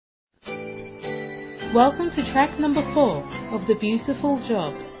Welcome to track number 4 of The Beautiful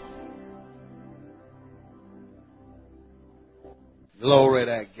Job. Glory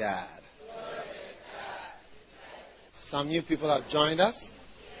to God. Some new people have joined us.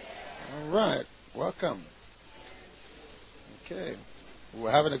 All right. Welcome. Okay. We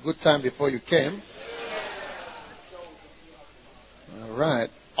were having a good time before you came. All right.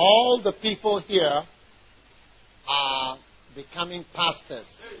 All the people here are becoming pastors.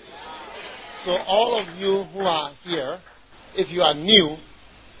 So all of you who are here, if you are new,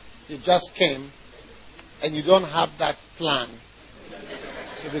 you just came, and you don't have that plan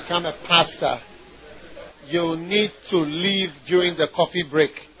to become a pastor, you need to leave during the coffee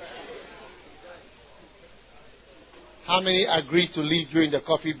break. How many agree to leave during the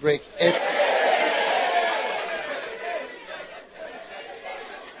coffee break?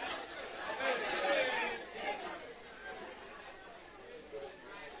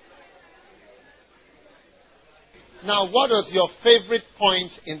 Now, what was your favorite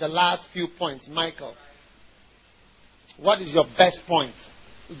point in the last few points, Michael? What is your best point?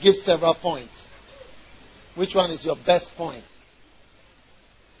 Give several points. Which one is your best point?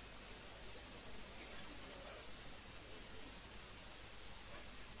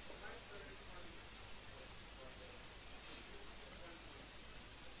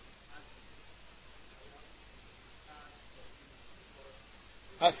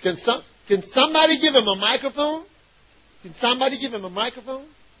 Can somebody give him a microphone? Can somebody give him a microphone?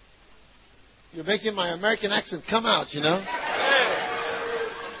 You're making my American accent come out, you know.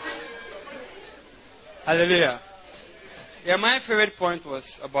 Hallelujah. Yeah, my favorite point was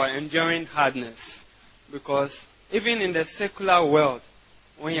about enduring hardness. Because even in the secular world,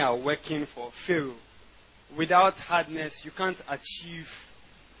 when you are working for Pharaoh, without hardness, you can't achieve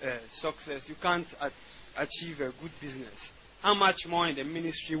success. You can't achieve a good business. How much more in the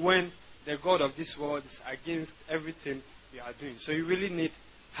ministry when the God of this world is against everything you are doing? So you really need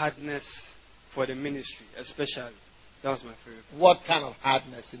hardness for the ministry, especially. That was my favorite. What kind of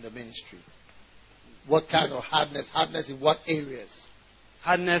hardness in the ministry? What kind of hardness? Hardness in what areas?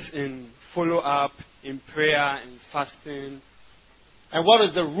 Hardness in follow-up, in prayer, in fasting. And what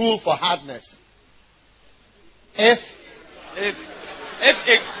is the rule for hardness? If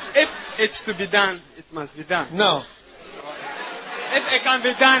it's to be done, it must be done. No. If it can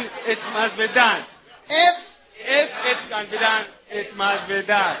be done, it must be done. If it can be done, it must be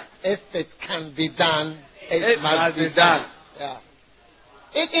done. If it can be done, it must be done. Yeah.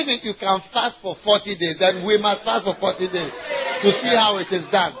 If you can fast for 40 days, then we must fast for 40 days to see how it is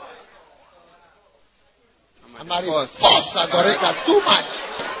done. Force Adorika, too much.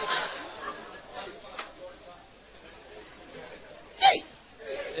 Hey.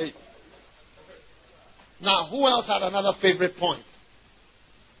 Now, who else had another favorite point?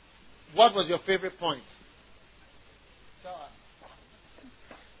 What was your favorite point?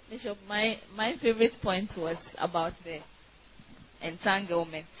 Bishop, my favorite point was about the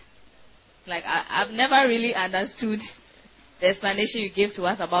entanglement. Like, I've never really understood the explanation you gave to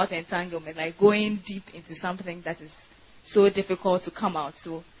us about entanglement, like going deep into something that is so difficult to come out.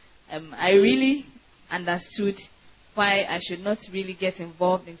 So I really understood why I should not really get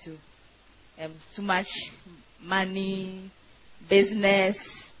involved into too much money, business,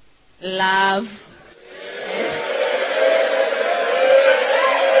 love.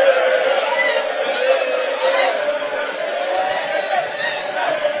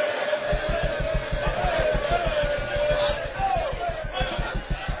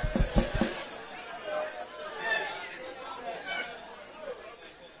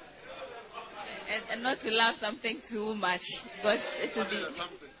 And not to love something too much, because it will be.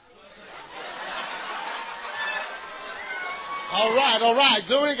 All right.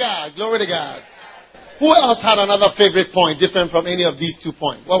 Glory to God. Glory to God. Who else had another favorite point different from any of these 2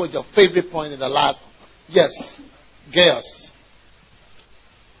 points? What was your favorite point in the last? Yes. Gaius.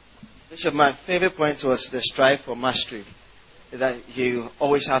 Bishop, my favorite point was the strive for mastery. That you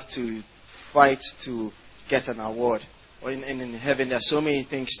always have to fight to get an award. Or in heaven, there are so many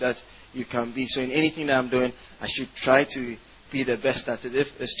things that you can be. So in anything that I'm doing, I should try to be the best at it. If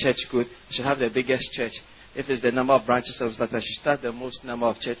it's church good, I should have the biggest church. If it's the number of branches of that, I should start the most number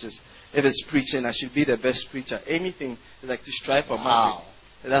of churches. If it's preaching, I should be the best preacher. Anything is like to strive for mastery.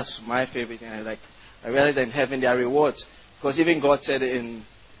 That's my favorite thing. I realize that in heaven there are rewards. Because even God said in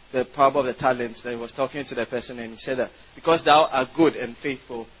the parable of the talents that he was talking to the person, and he said that because thou art good and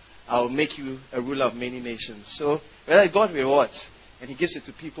faithful, I will make you a ruler of many nations. So God rewards, and he gives it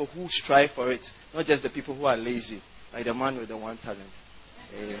to people who strive for it, not just the people who are lazy, like the man with the 1 talent.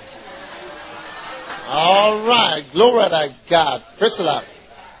 All right. Glory to God. Priscilla.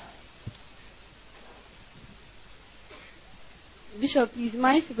 Bishop,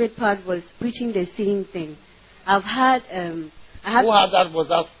 my favorite part was preaching the same thing. I've had, Who had that? Was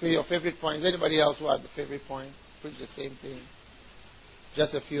that your favorite point? Is anybody else who had the favorite point? Preach the same thing.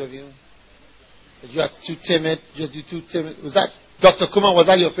 Just a few of you. You are too timid. Just you too timid. Was that Dr. Kuma? Was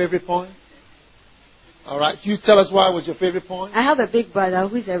that your favorite point? All right. You tell us why was your favorite point. I have a big brother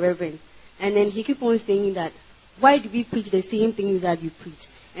who is a reverend, and then he keep on saying that why do we preach the same things that you preach,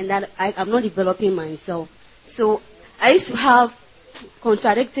 and that I'm not developing myself. So I used to have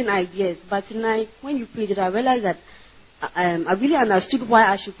contradicting ideas, but tonight when you preach it, I realized that I really understood why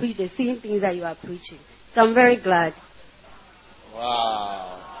I should preach the same things that you are preaching. So I'm very glad.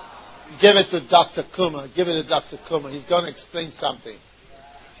 Wow. Give it to Dr. Kuma. Give it to Dr. Kuma. He's going to explain something.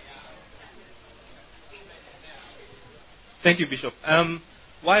 Thank you, Bishop.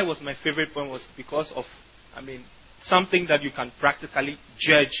 Why was my favorite point was because of, something that you can practically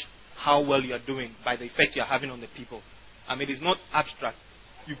judge how well you are doing by the effect you are having on the people. It's not abstract.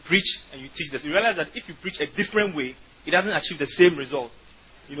 You preach and you teach this. You realize that if you preach a different way, it doesn't achieve the same result.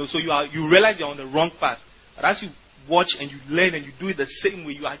 So you realize you're on the wrong path. But as you watch and you learn and you do it the same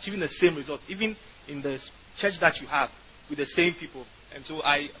way, you are achieving the same result, even in the church that you have with the same people. And so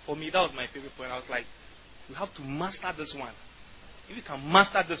for me, that was my favorite point. I was like, you have to master this one. If you can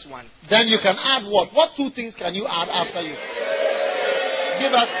master this one, then you can add what? What two things can you add after you?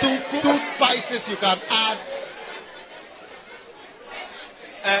 Give us two spices you can add.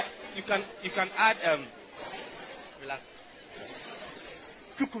 You can add relax.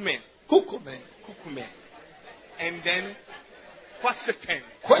 Cucumin. And then quercetin.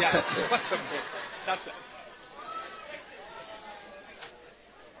 Quercetin. Yeah, quercetin. That's it.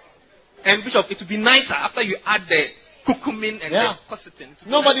 And Bishop, it would be nicer after you add the cucumin and the quercetin.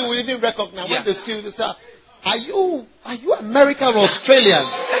 Nobody will even recognize when they see you. They say, "Are you American or Australian?"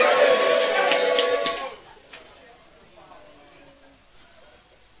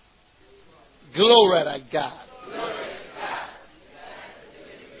 Glory to God.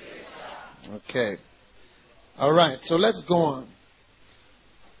 Okay. All right. So let's go on.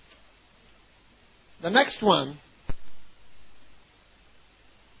 The next one.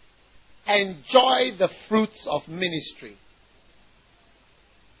 Enjoy the fruits of ministry.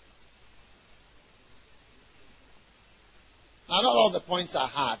 Now, not all the points are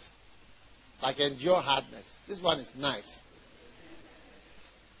hard. Like endure hardness. This one is nice.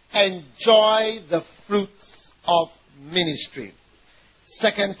 Enjoy the fruits of ministry. 2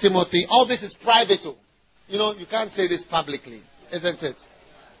 Timothy. All this is private. You can't say this publicly, isn't it?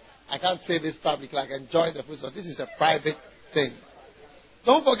 I can't say this publicly. Like enjoy the fruits of. This is a private thing.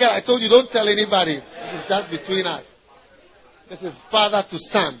 Don't forget, I told you, don't tell anybody. This is just between us. This is father to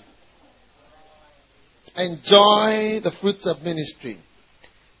son. Enjoy the fruits of ministry.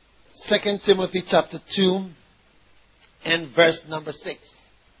 2 Timothy chapter 2 and verse number 6.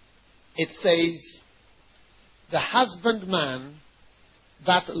 It says, the husbandman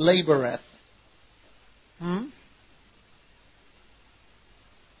that laboreth.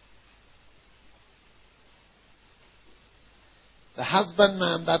 The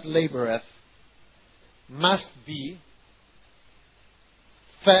husbandman that laboreth must be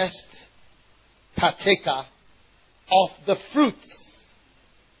first partaker of the fruits.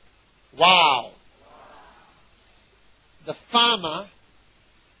 Wow. The farmer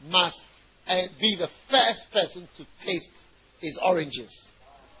must be the first person to taste his oranges,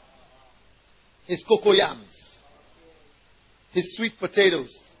 his cocoyams, his sweet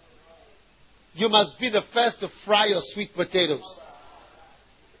potatoes. You must be the first to fry your sweet potatoes.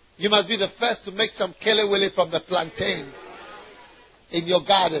 You must be the first to make some kelewele from the plantain in your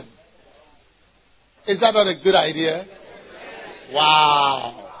garden. Is that not a good idea?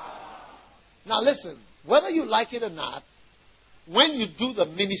 Wow. Now listen, whether you like it or not, when you do the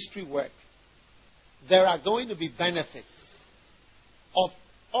ministry work, there are going to be benefits of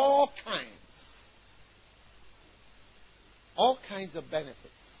all kinds. All kinds of benefits.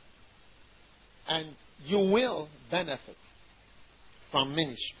 And you will benefit from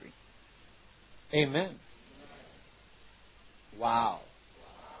ministry. Amen. Wow.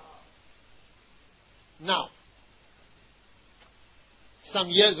 Now, some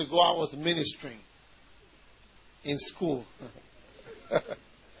years ago I was ministering in school.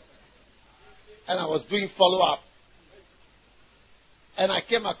 And I was doing follow-up. And I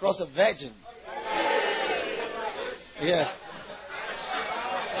came across a virgin. Yes.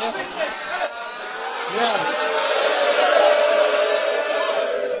 Yeah.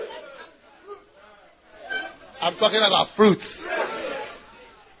 I'm talking about fruits.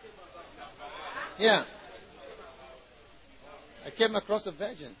 Yeah. I came across a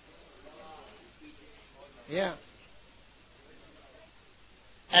virgin. Yeah.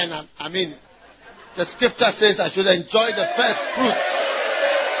 And I mean, the scripture says I should enjoy the first fruit.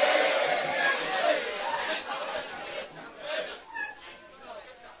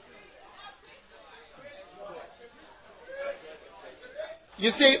 You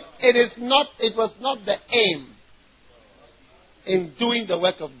see, it was not the aim in doing the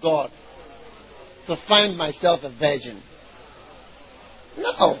work of God to find myself a virgin.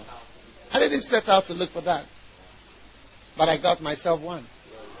 No. I didn't set out to look for that. But I got myself one.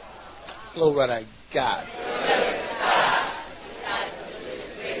 Glory to God.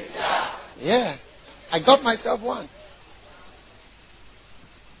 Yeah. I got myself one.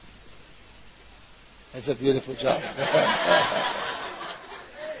 It's a beautiful job.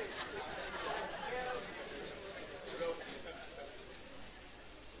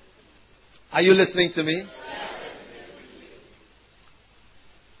 Are you listening to me?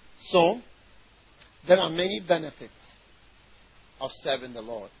 So, there are many benefits of serving the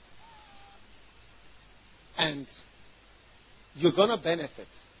Lord. And you're going to benefit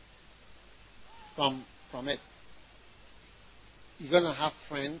from it. You're going to have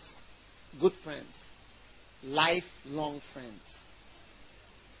friends, good friends, lifelong friends.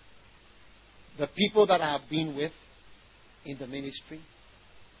 The people that I have been with in the ministry,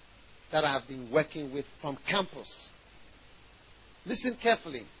 that I have been working with from campus. Listen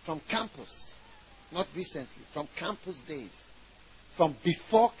carefully. From campus. Not recently. From campus days. From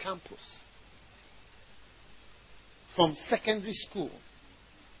before campus. From secondary school.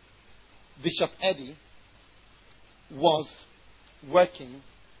 Bishop Eddie was working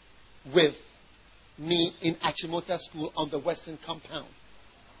with me in Achimota School on the Western Compound.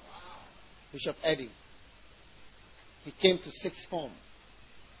 Bishop Eddie. He came to sixth form.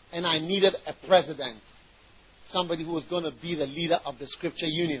 And I needed a president. Somebody who was going to be the leader of the Scripture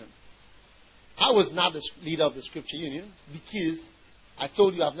Union. I was not the leader of the Scripture Union because I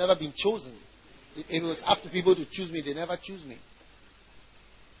told you I've never been chosen. It was up to people to choose me. They never choose me.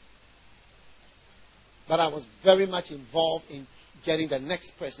 But I was very much involved in getting the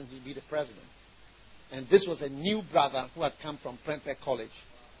next person to be the president. And this was a new brother who had come from Prempeh College.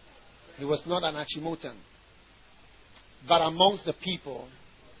 He was not an Achimotan. But amongst the people,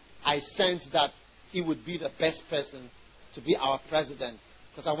 I sensed that he would be the best person to be our president.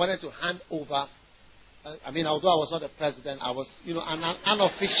 Because I wanted to hand over, although I was not a president, I was, an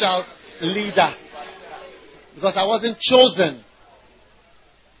unofficial leader. Because I wasn't chosen.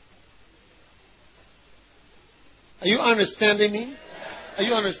 Are you understanding me? Are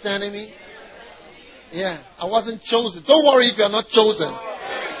you understanding me? Yeah, I wasn't chosen. Don't worry if you're not chosen.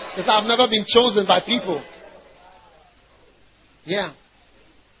 Because I've never been chosen by people. Yeah.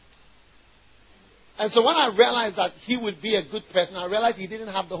 And so when I realized that he would be a good person, I realized he didn't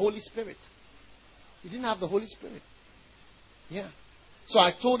have the Holy Spirit. He didn't have the Holy Spirit. Yeah. So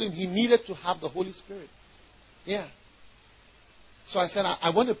I told him he needed to have the Holy Spirit. Yeah. So I said,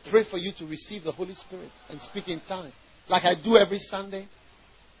 I want to pray for you to receive the Holy Spirit and speak in tongues. Like I do every Sunday.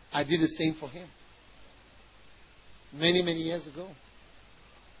 I did the same for him. Many, many years ago.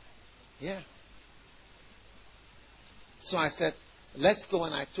 Yeah. So I said, let's go.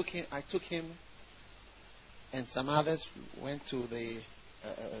 And I took him and some others went to the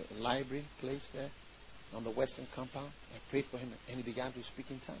library place there on the Western Compound. I prayed for him and he began to speak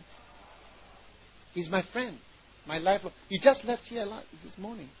in tongues. He's my friend. My life. He just left here this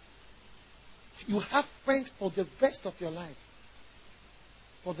morning. You have friends for the rest of your life.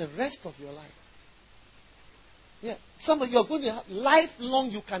 For the rest of your life. Yeah. Some of you are going to have lifelong,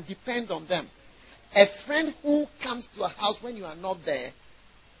 you can depend on them. A friend who comes to a house when you are not there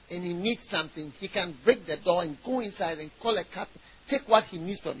and he needs something, he can break the door and go inside and call a carpenter, take what he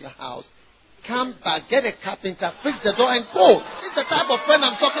needs from your house, come back, get a carpenter, fix the door and go. It's the type of friend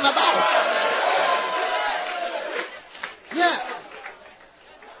I'm talking about. Yeah.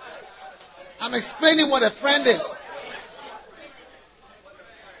 I'm explaining what a friend is.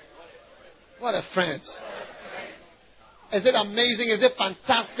 What a friend. Is it amazing? Is it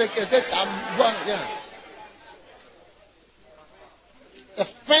fantastic? Is it yeah. A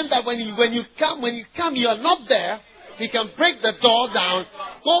friend that when you come, you're not there. He can break the door down,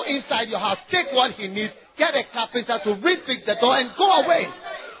 go inside your house, take what he needs, get a carpenter to refix the door and go away.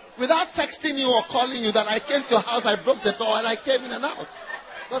 Without texting you or calling you that I came to your house, I broke the door and I came in and out.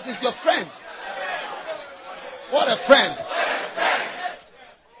 Because he's your friend. What a friend.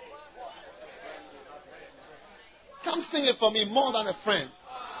 Come sing it for me, more than a friend.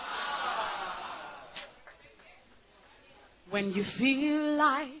 When you feel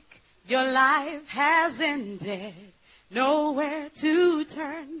like your life has ended, nowhere to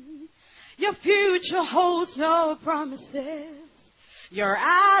turn, your future holds no promises, You're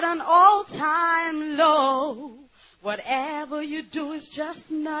at an all-time low. Whatever you do is just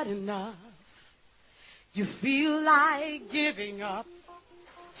not enough. You feel like giving up.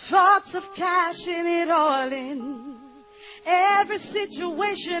 Thoughts of cashing it all in. Every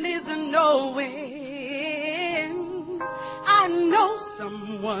situation is a no-win. I know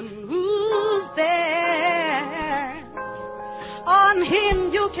someone who's there. On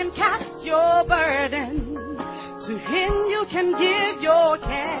him you can cast your burden. To him you can give your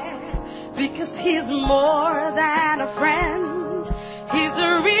care. Because he's more than a friend. He's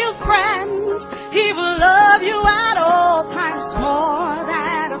a real friend. He will love you at all times. More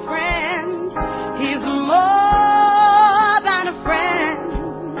than a friend. He's more than a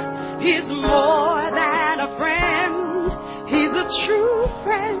friend. He's more than a friend. He's a true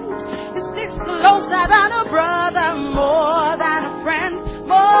friend. He sticks closer than a brother. More than a friend.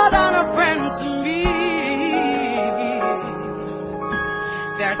 More than a friend to me.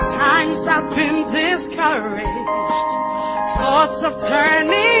 There are times I've been discouraged, thoughts of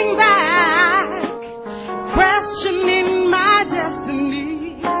turning back, questioning my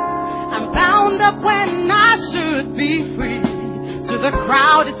destiny. I'm bound up when I should be free. To the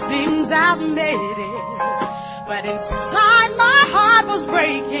crowd it seems I've made it, but inside my heart was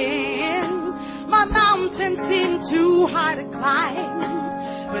breaking. My mountain seemed too high to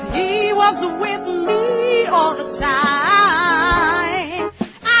climb, but he was with me all the time.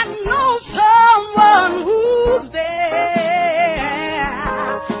 Know someone who's there.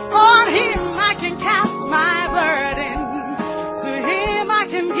 On him I can cast my burden. To him I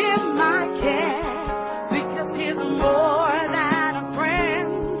can give my care. Because he's more than a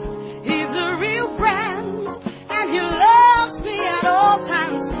friend. He's a real friend. And he loves me at all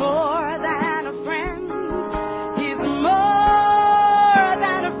times. More than a friend. He's more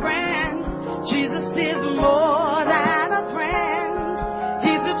than a friend. Jesus is more than a friend.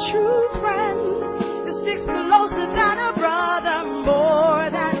 True friend, he sticks closer than a brother, more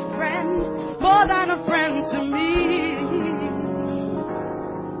than a friend to me.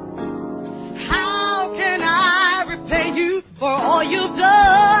 How can I repay you for all you've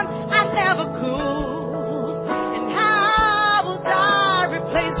done? I never could. And how would I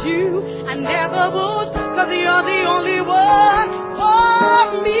replace you? I never would, 'cause you're the only one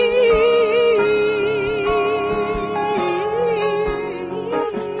for me.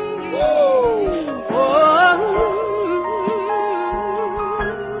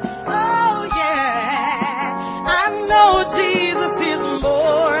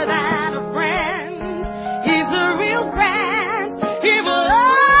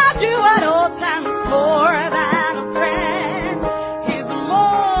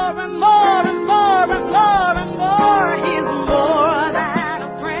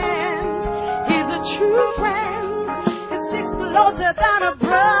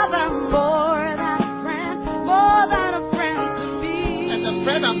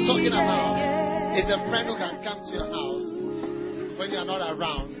 Is a friend who can come to your house when you're not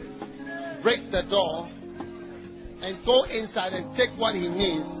around, break the door, and go inside and take what he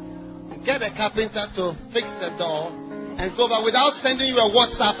needs, get a carpenter to fix the door, and go back without sending you a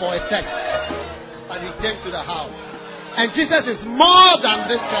WhatsApp or a text. But he came to the house. And Jesus is more than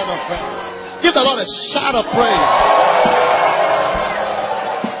this kind of friend. Give the Lord a shout of praise.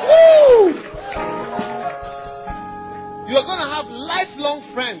 Woo! You are going to have lifelong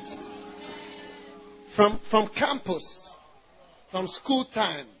friends. From campus, from school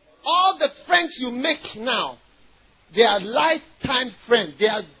time. All the friends you make now, they are lifetime friends. They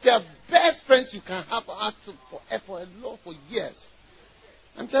are the best friends you can have for years.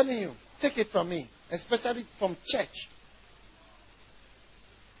 I'm telling you, take it from me, especially from church.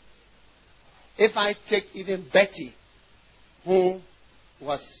 If I take even Betty, who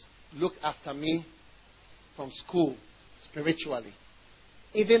looked after me from school spiritually.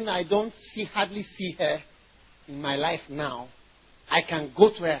 Even I don't hardly see her in my life now, I can go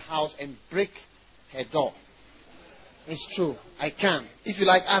to her house and break her door. It's true. I can. If you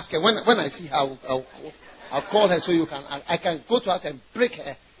like, ask her. When I see her, I'll call her so you can. I can go to her and break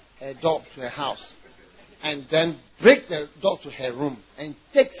her door to her house. And then break the door to her room and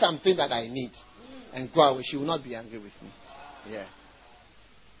take something that I need and go away. She will not be angry with me. Yeah.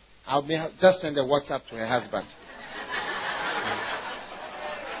 I'll just send a WhatsApp to her husband.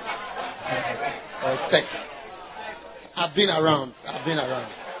 Or text. I've been around.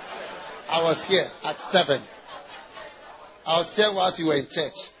 I was here at 7. I was here whilst you were in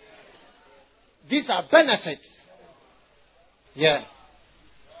church. These are benefits. Yeah.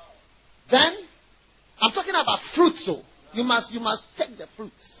 Then, I'm talking about fruits. So you must take the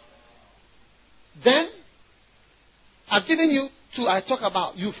fruits. Then, I've given you two. I talk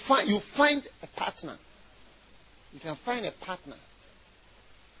about you find a partner. You can find a partner.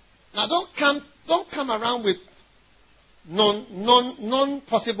 Now don't come around with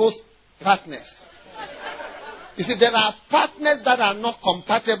non-possible partners. You see, there are partners that are not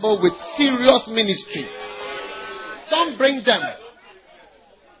compatible with serious ministry. Don't bring them.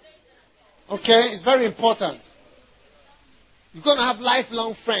 Okay? It's very important. You're going to have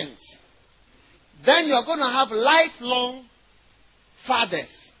lifelong friends. Then you're going to have lifelong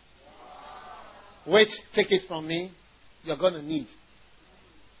fathers. Which, take it from me, you're going to need.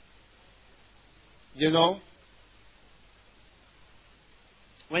 You know?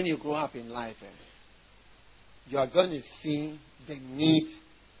 When you grow up in life, you are going to see the need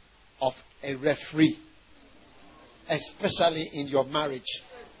of a referee. Especially in your marriage.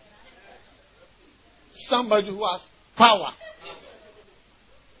 Somebody who has power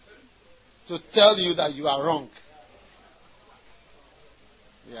to tell you that you are wrong.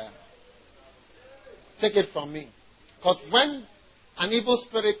 Yeah. Take it from me. Because when an evil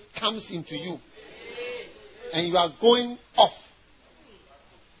spirit comes into you and you are going off,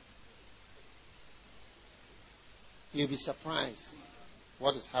 you'll be surprised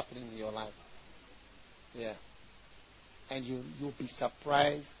what is happening in your life. Yeah. And you'll be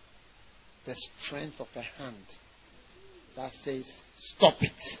surprised the strength of a hand that says, stop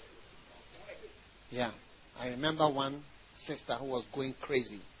it. Yeah. I remember one sister who was going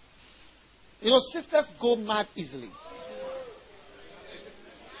crazy. You know, sisters go mad easily.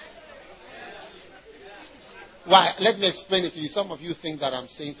 Why? Let me explain it to you. Some of you think that I'm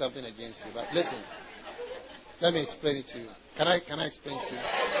saying something against you, but listen. Let me explain it to you. Can I explain it to you?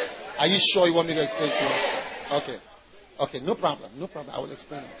 Are you sure you want me to explain it to you? Okay. Okay, no problem. No problem. I will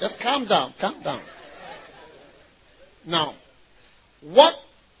explain it. Just calm down. Calm down. Now, what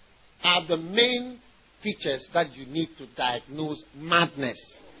are the main features that you need to diagnose madness,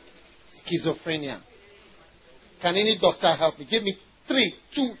 schizophrenia? Can any doctor help me? Give me 3,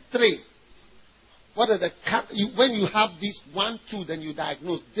 2, 3. What are when you have these 1, 2, then you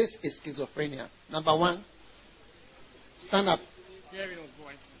diagnose this is schizophrenia. Number 1, stand up. Hearing of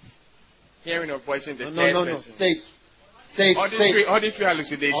voices. Hearing of voices in the No. Say auditory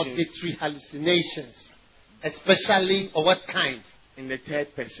hallucinations. Auditory hallucinations. Especially, or what kind? In the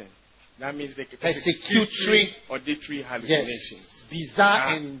third person. That means the persecutory auditory hallucinations. Yes.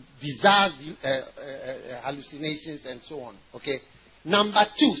 Bizarre hallucinations and so on. Okay. Number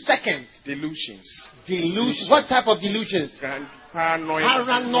 2, second. Delusions. What type of delusions?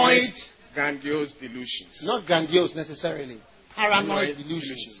 Paranoid. Grandiose delusions. Not grandiose necessarily. Paranoid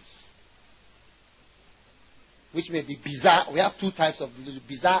delusions. Which may be bizarre. We have 2 types of delusions.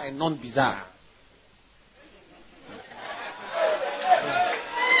 Bizarre and non-bizarre.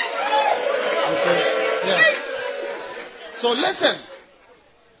 Okay. Yes. So listen.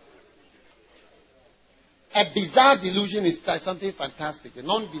 A bizarre delusion is something fantastic. A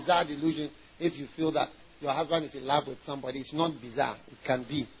non-bizarre delusion, if you feel that your husband is in love with somebody, it's not bizarre. It can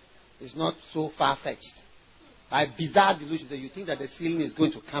be. It's not so far-fetched. A bizarre delusion that you think that the ceiling is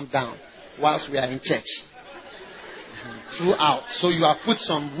going to come down whilst we are in church. Throughout. So you have put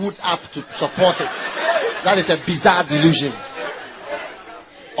some wood up to support it. That is a bizarre delusion.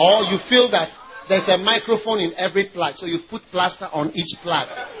 Or you feel that there's a microphone in every plug, so you've put plaster on each plug.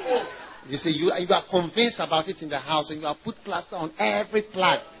 You see, you are convinced about it in the house, and you have put plaster on every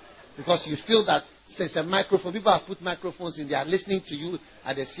plug because you feel that there's a microphone. People have put microphones in. They are listening to you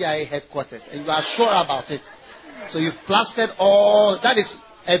at the CIA headquarters, and you are sure about it. So you've plastered all. That is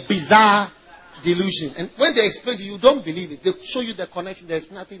a bizarre delusion. And when they explain to you, you don't believe it. They show you the connection.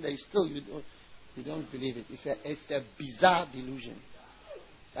 There's nothing that is still you don't believe it. It's a bizarre delusion.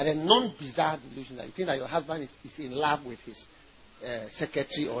 And a non-bizarre delusion that you think that your husband is in love with his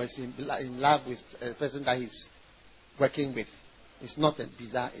secretary or is in love with a person that he's working with. It's not a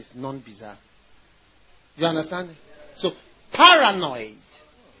bizarre, it's non-bizarre. You understand? So, paranoid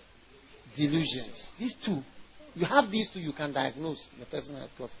delusions. These 2. You have these 2, you can diagnose the person has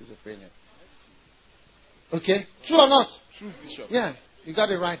got schizophrenia. Okay? True or not? True, Bishop. Yeah, you got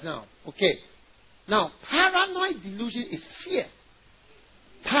it right now. Okay. Now, paranoid delusion is fear.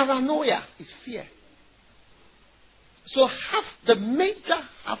 Paranoia is fear. So the major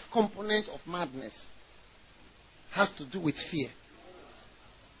half component of madness has to do with fear.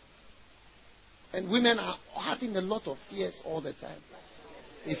 And women are having a lot of fears all the time.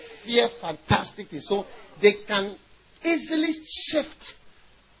 They fear fantastically. So they can easily shift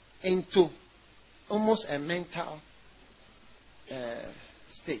into almost a mental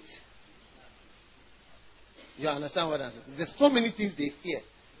state. You understand what I'm saying? There's so many things they fear.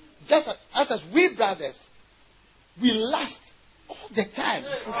 Just as we brothers, we last all the time.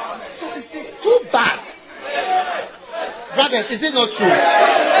 So it's too bad. Brothers, is it not true?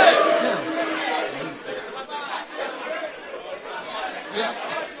 Yeah.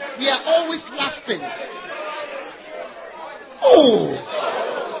 We are always lasting. Oh!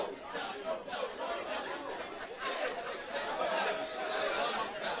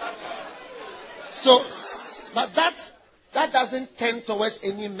 So, but that doesn't tend towards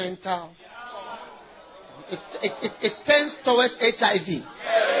any mental. It tends towards HIV.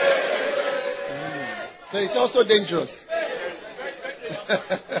 So it's also dangerous.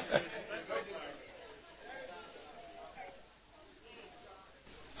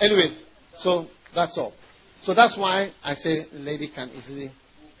 Anyway, so that's all. So that's why I say a lady can easily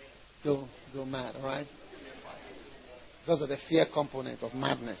go mad, all right? Because of the fear component of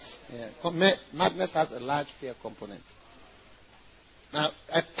madness. Yeah. Madness has a large fear component. Now,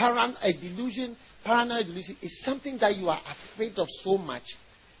 paranoid delusion is something that you are afraid of so much,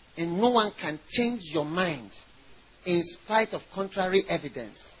 and no one can change your mind in spite of contrary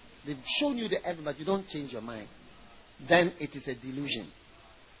evidence. They've shown you the evidence, but you don't change your mind. Then it is a delusion.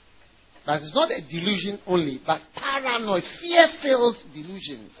 But it's not a delusion only, but paranoid, fear-filled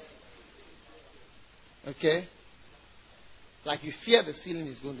delusions. Okay? Like you fear the ceiling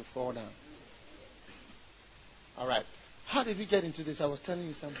is going to fall down. All right. How did we get into this? I was telling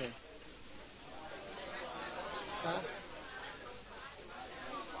you something. Huh?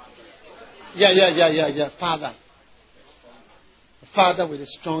 Yeah. Father. A father with a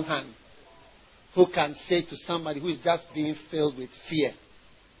strong hand who can say to somebody who is just being filled with fear,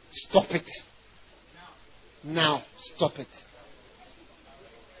 stop it. Now, stop it.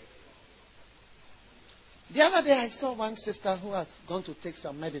 The other day I saw one sister who had gone to take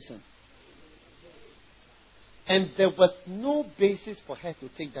some medicine. And there was no basis for her to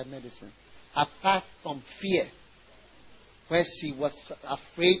take that medicine apart from fear, where she was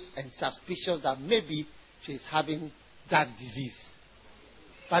afraid and suspicious that maybe she's having that disease.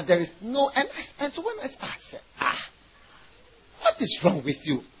 But there is no... And so when I said, what is wrong with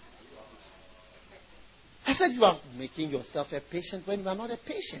you? I said, you are making yourself a patient when you are not a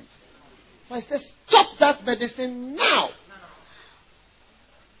patient. So I said, stop that medicine now.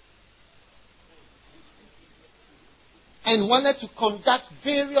 And wanted to conduct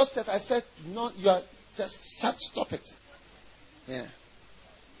various tests. I said, no, you are just stop it. Yeah.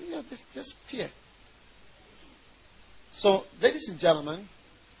 Just fear. So, ladies and gentlemen,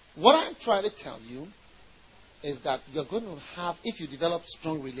 what I'm trying to tell you is that you're going to have, if you develop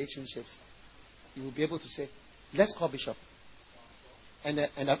strong relationships, you will be able to say, let's call Bishop. And the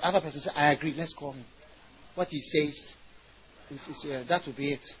other person says, I agree, let's call him. What he says, that will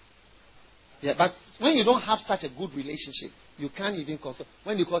be it. Yeah, but when you don't have such a good relationship, you can't even call.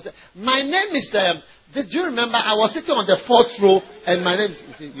 When you call, say, my name is, do you remember I was sitting on the 4th row and my name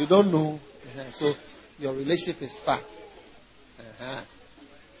is, you don't know. So your relationship is far.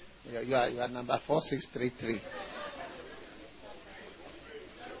 You are number 4633.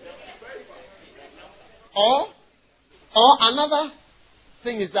 Or another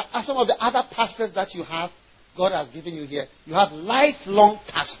thing is that some of the other pastors that you have, God has given you here, you have lifelong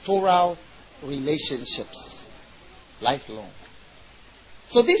pastoral relationships. Lifelong.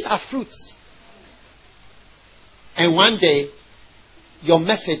 So these are fruits. And one day, your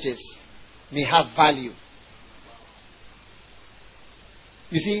messages may have value.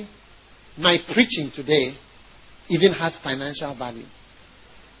 You see, my preaching today even has financial value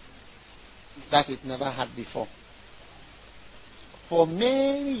that it never had before. For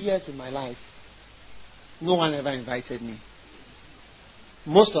many years in my life, no one ever invited me.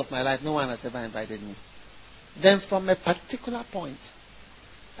 Most of my life, no one has ever invited me. Then from a particular point,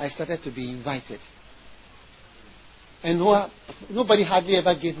 I started to be invited. And nobody hardly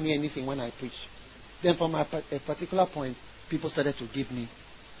ever gave me anything when I preached. Then from a particular point, people started to give me.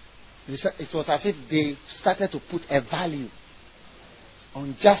 It was as if they started to put a value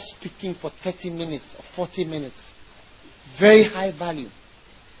on just speaking for 30 minutes or 40 minutes. Very high value.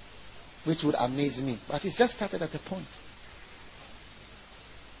 Which would amaze me. But it just started at a point.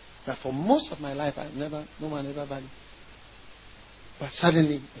 But for most of my life, no one ever valued. But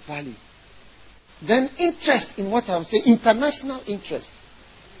suddenly, value. Then interest in what I'm saying. International interest.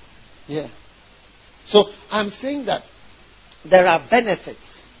 Yeah. So I'm saying that there are benefits.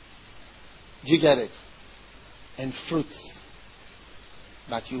 Do you get it? And fruits.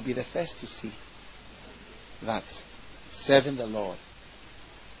 But you'll be the first to see that serving the Lord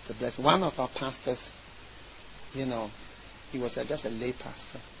is a blessing. One of our pastors, he was just a lay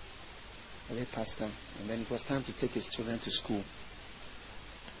pastor. And then it was time to take his children to school.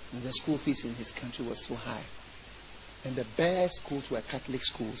 And the school fees in his country was so high. And the best schools were Catholic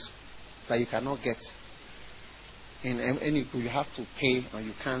schools that you cannot get in any. You have to pay or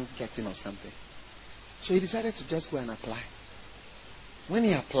you can't get in or something. So he decided to just go and apply. When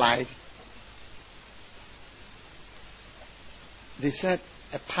he applied, they said,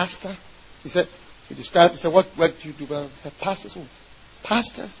 a pastor. He described, what do you do? Well, he said, pastors,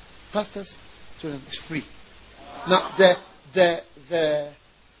 children, it's free. Now,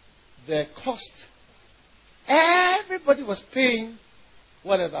 the cost, everybody was paying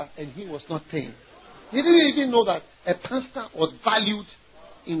whatever, and he was not paying. He didn't even know that a pastor was valued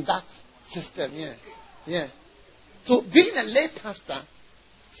in that system. Yeah. So, being a lay pastor,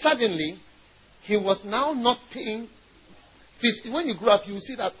 suddenly, he was now not paying fees. When you grow up, you will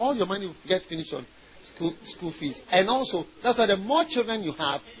see that all your money will get finished on school fees. And also, that's why the more children you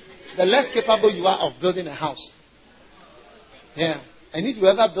have, the less capable you are of building a house. Yeah. And if you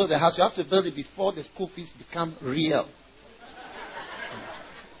ever build a house, you have to build it before the school fees become real.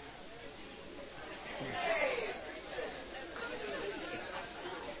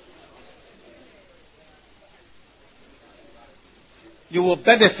 You will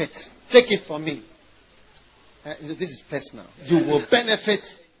benefit. Take it from me. This is personal. You will benefit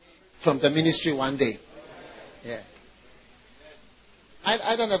from the ministry one day. Yeah.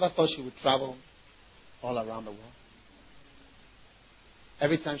 I don't ever thought she would travel all around the world.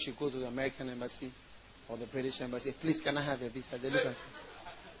 Every time she goes to the American embassy or the British embassy, please, can I have a visa? They look at her.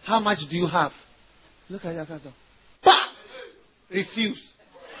 How much do you have? Look at your account. Bah! Refuse.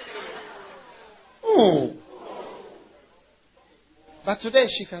 Oh. But today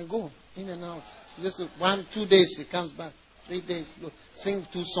she can go in and out. Just 1, 2 days she comes back. 3 days. Look, sing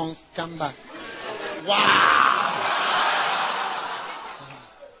 2 songs, come back. Wow!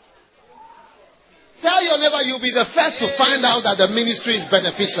 Tell your neighbor you'll be the first to find out that the ministry is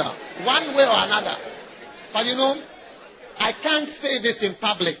beneficial. One way or another. But you know, I can't say this in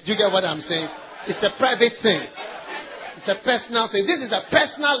public. Do you get what I'm saying? It's a private thing. It's a personal thing. This is a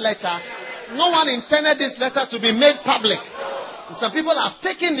personal letter. No one intended this letter to be made public. Some people have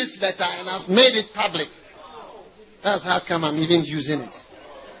taken this letter and have made it public. That's how come I'm even using it.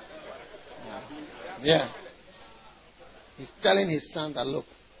 Yeah. He's telling his son that, look,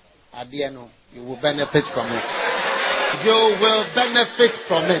 Adiano, you will benefit from it. You will benefit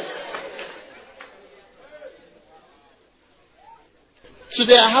from it.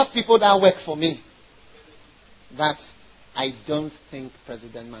 Today I have people that work for me that I don't think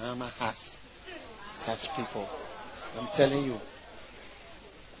President Mahama has such people. I'm telling you.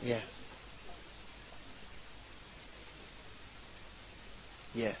 Yeah.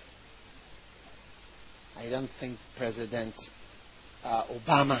 Yeah. I don't think President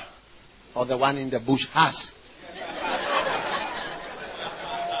Obama or the one in the bush has.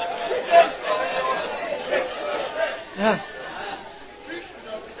 Yeah.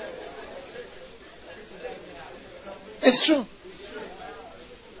 It's true.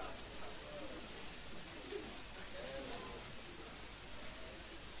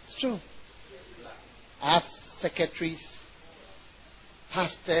 It's true. I have secretaries,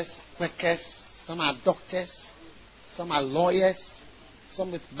 pastors, workers, some are doctors, some are lawyers,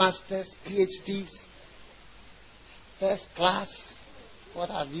 some with masters, PhDs, first class, what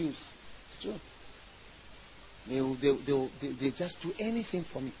have you. It's true. They just do anything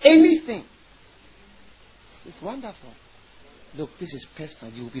for me. Anything. It's wonderful. Look, this is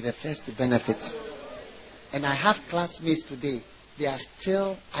personal. You will be the first to benefit. And I have classmates today. They are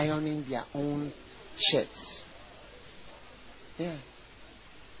still ironing their own shirts. Yeah.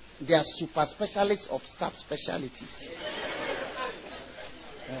 They are super specialists of subspecialties.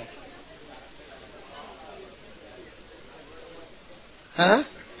 Yeah. Huh?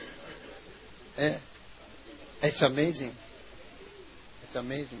 Yeah. It's amazing. It's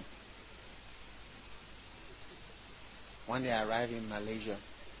amazing. One day I arrived in Malaysia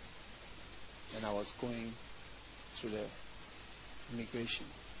and I was going through the immigration.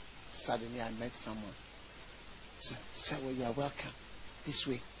 Suddenly I met someone. He said, well, you are welcome. This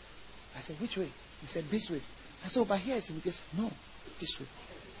way. I said, which way? He said, this way. I said, oh, but here is immigration. No, this way.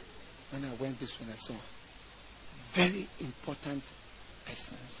 When I went this way, I saw very important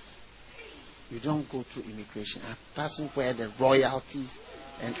persons. You don't go through immigration. I'm passing where the royalties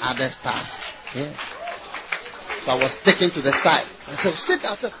and others pass. Yeah. So I was taken to the side. I said, sit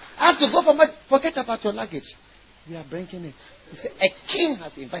down. I said, I have to go for my... Forget about your luggage. We are bringing it. He said, a king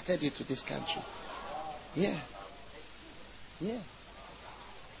has invited you to this country. Yeah. Yeah.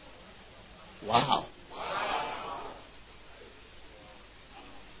 Wow.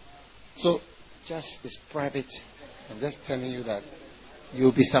 So, just it's private. I'm just telling you that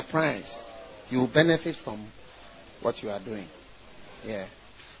you'll be surprised. You'll benefit from what you are doing. Yeah.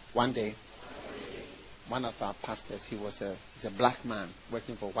 One day, one of our pastors, he's a black man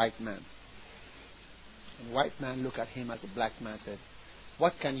working for a white man. And the white man looked at him as a black man and said,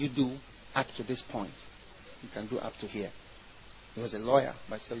 what can you do up to this point? You can do up to here. He was a lawyer,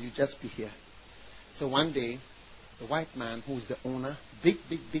 but so you just be here. So one day, the white man, who is the owner, big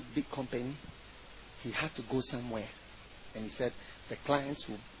company, he had to go somewhere. And he said, the clients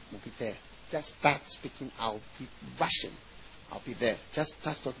will be there. Just start speaking. I'll be rushing. I'll be there. Just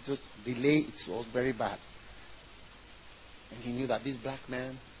delay. It was very bad. And he knew that this black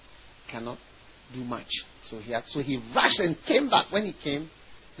man cannot do much. So he rushed and came back. When he came,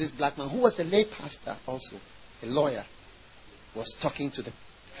 this black man, who was a lay pastor also, a lawyer, was talking to the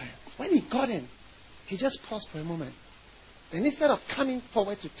clients. When he got in, he just paused for a moment. Then instead of coming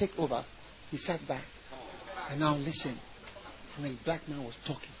forward to take over, he sat back. And now listen. And the black man was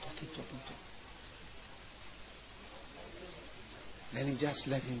talking. Then he just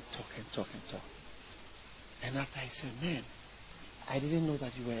let him talk. And after he said, man, I didn't know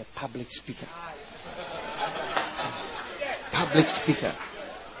that you were a public speaker. Public speaker.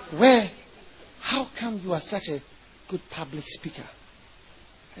 How come you are such a good public speaker?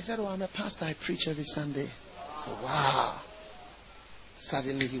 I said, I'm a pastor. I preach every Sunday. I said, wow.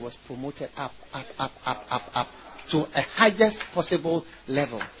 Suddenly he was promoted up to a highest possible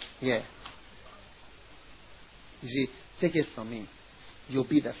level. Yeah. You see, take it from me. You'll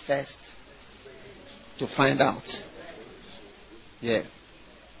be the first to find out. Yeah.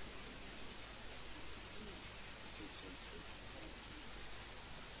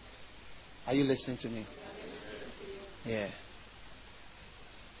 Are you listening to me? Yeah.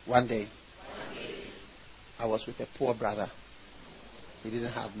 One day, I was with a poor brother. He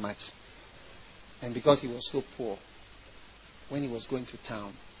didn't have much. And because he was so poor, when he was going to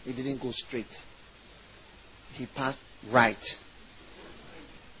town, he didn't go straight. He passed right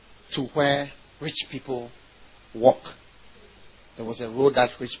to where rich people walk. There was a road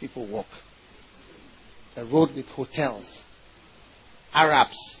that rich people walk. A road with hotels.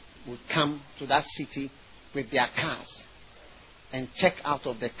 Arabs would come to that city with their cars and check out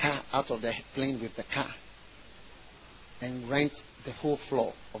of the plane with the car and rent the whole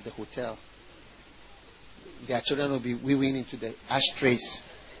floor of the hotel. Their children will be weaving into the ashtrays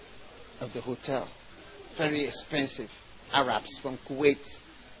of the hotel. Very expensive. Arabs from Kuwait,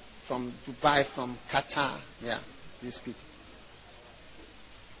 from Dubai, from Qatar. Yeah, these people.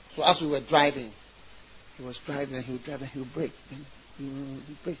 So as we were driving, he was driving and he would drive and he would brake. Then he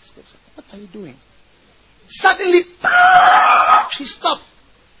would brake. What are you doing? Suddenly, he stopped.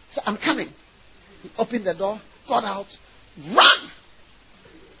 He said, I'm coming. He opened the door, got out, ran.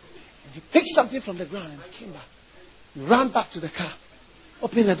 And he picked something from the ground and came back. He ran back to the car,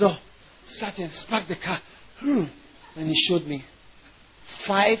 opened the door, sat and sparked the car. And he showed me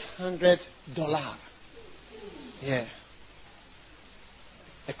 $500. Yeah.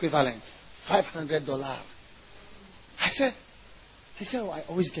 Equivalent. $500. I said, I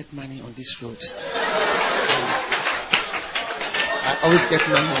always get money on this road. I always get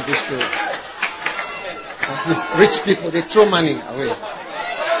money on this road. These rich people, they throw money away.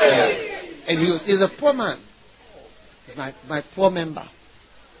 Yeah. And he's a poor man. He's my poor member.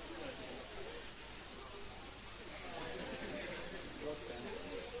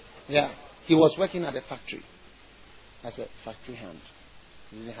 Yeah. He was working at a factory as a factory hand.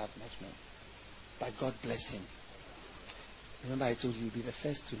 He didn't have much money. But God bless him. Remember I told you you'll be the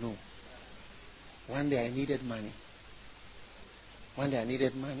first to know. One day I needed money. One day I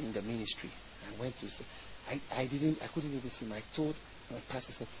needed money in the ministry. I went to say, I couldn't even see him. I told my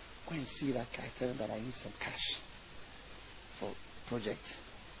pastor, said, go and see that guy. Tell him that I need some cash for projects.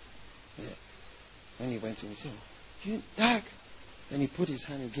 Yeah. When he went to me, he said, Doug. Then he put his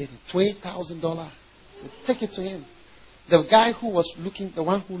hand and gave him $20,000. I said, take it to him. The guy who was looking, the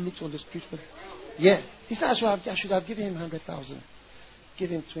one who looked on the street for, yeah. He said, I should have given him 100,000. Give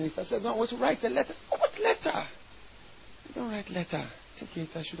him 25. I said, no, I want to write a letter. Oh, what letter? You don't write letter. Take it.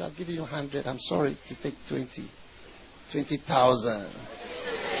 I should have given you 100. I'm sorry to take 20,000.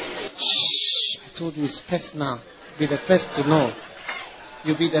 Shh. I told you it's personal. Be the first to know.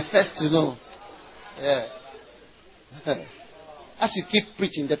 You'll be the first to know. Yeah. As you keep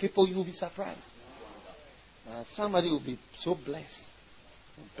preaching, the people, you will be surprised. Somebody will be so blessed.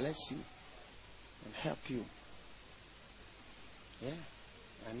 Will bless you and help you. Yeah.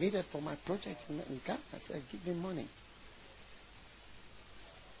 I need it for my project in Ghana. I said, give me money.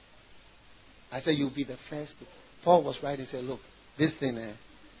 I said, you'll be the first. Paul was writing, he said, look, this thing,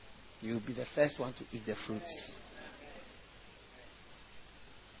 you'll be the first one to eat the fruits.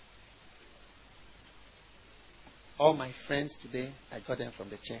 All my friends today, I got them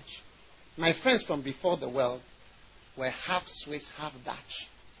from the church. My friends from before the world were half Swiss, half Dutch,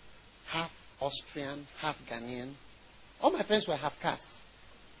 half Austrian, half Ghanaian. All my friends were half caste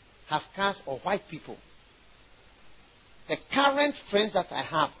or white people. The current friends that I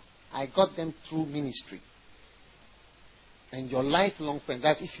have, I got them through ministry. And your lifelong friends,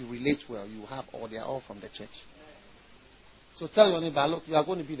 that's if you relate well, you have all, they are all from the church. So tell your neighbor, look, you are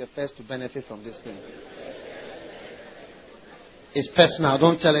going to be the first to benefit from this thing. It's personal,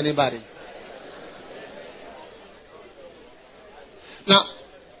 don't tell anybody. Now,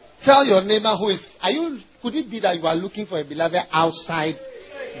 tell your neighbor could it be that you are looking for a beloved outside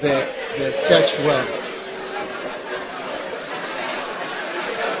the church world?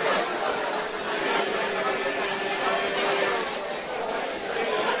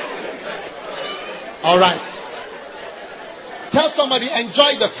 All right. Tell somebody,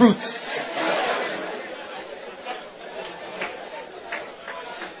 enjoy the fruits.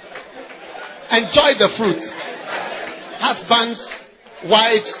 Enjoy the fruits. Husbands,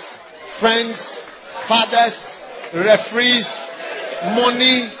 wives, friends, fathers, referees,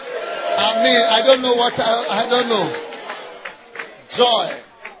 money. I don't know what I don't know. Joy.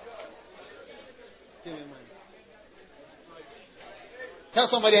 Tell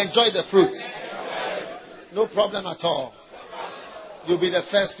somebody, enjoy the fruits. No problem at all. You'll be the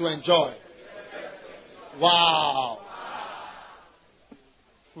first to enjoy. Wow.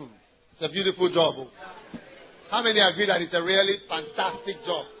 It's a beautiful job. How many agree that it's a really fantastic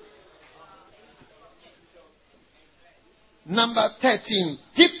job? Number 13.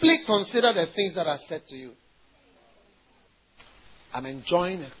 Deeply consider the things that are said to you. I'm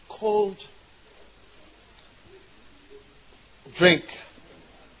enjoying a cold drink.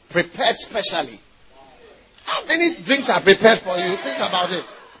 Prepared specially. How many drinks are prepared for you? Think about it.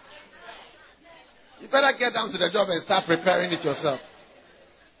 You better get down to the job and start preparing it yourself.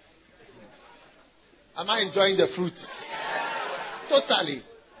 Am I enjoying the fruits? Totally.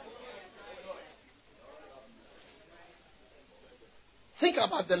 Think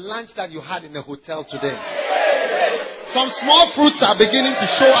about the lunch that you had in the hotel today. Some small fruits are beginning to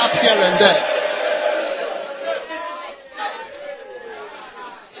show up here and there.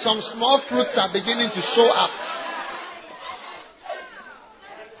 Some small fruits are beginning to show up.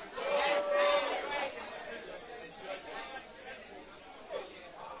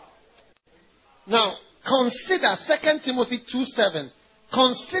 Now, consider 2 Timothy 2:7.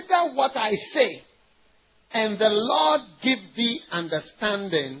 Consider what I say, and the Lord give thee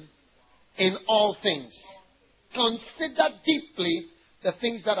understanding in all things. Consider deeply the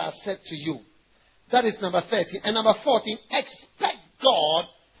things that are said to you. That is number 13. And number 14, expect God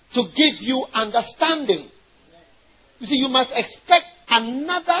to give you understanding. You see, you must expect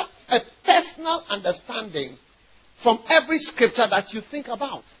a personal understanding from every scripture that you think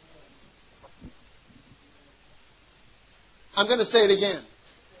about. I'm going to say it again.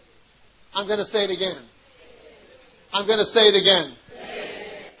 I'm going to say it again. I'm going to say it again.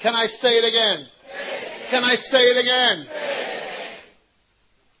 Can I say it again? Can I say it again?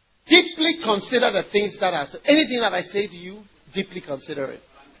 Deeply consider the things that are said. Anything that I say to you, deeply consider it.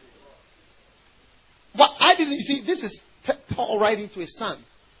 What I didn't, you see, this is Paul writing to his son.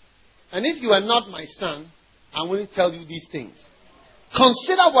 And if you are not my son, I will tell you these things.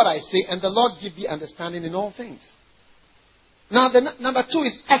 Consider what I say, and the Lord give you understanding in all things. Now, the number 2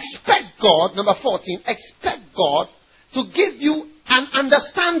 is expect God. Number 14, expect God to give you an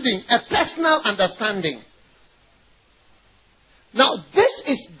understanding, a personal understanding. Now, this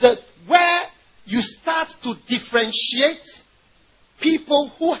is where you start to differentiate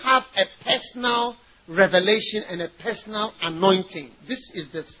people who have a personal revelation and a personal anointing. This is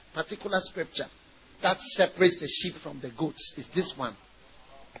the particular scripture that separates the sheep from the goats. Is this one?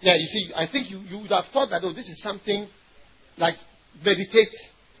 Yeah, you see, I think you would have thought that, this is something like meditate.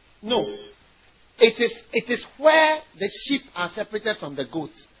 No. It is where the sheep are separated from the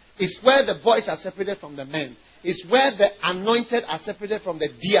goats. It's where the boys are separated from the men. It's where the anointed are separated from the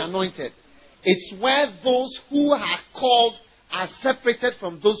de-anointed. It's where those who are called are separated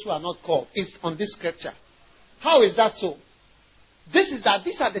from those who are not called. It's on this scripture. How is that so? These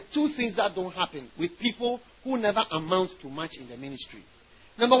are the two things that don't happen with people who never amount to much in the ministry.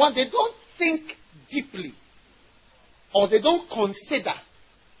 Number one, they don't think deeply. Or they don't consider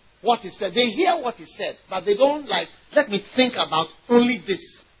what is said. They hear what is said, but they don't let me think about only this.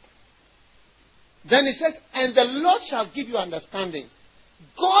 Then it says, and the Lord shall give you understanding.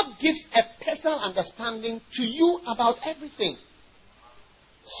 God gives a personal understanding to you about everything.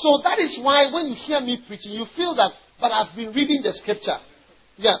 So that is why when you hear me preaching, you feel that, but I've been reading the scripture.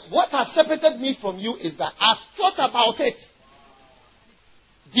 Yeah, what has separated me from you is that I've thought about it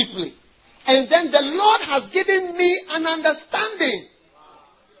deeply. And then the Lord has given me an understanding,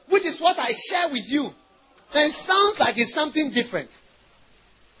 which is what I share with you. And it sounds like it's something different.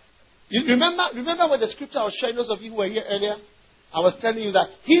 You remember when the scripture I was sharing, those of you who were here earlier? I was telling you that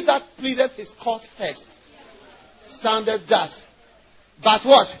he that pleadeth his cause first sounded thus. But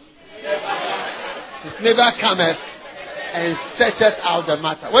what? His neighbor cometh and setteth out the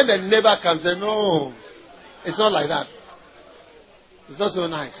matter. When the neighbor comes, they no, it's not like that. It's not so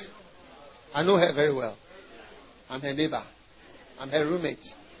nice. I know her very well. I'm her neighbor. I'm her roommate.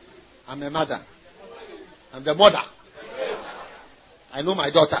 I'm her mother. I'm the mother. I know my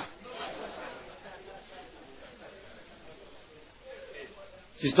daughter.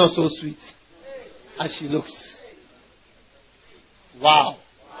 She's not so sweet as she looks. Wow.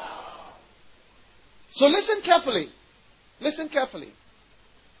 So listen carefully. Listen carefully.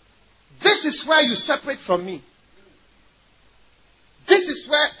 This is where you separate from me. This is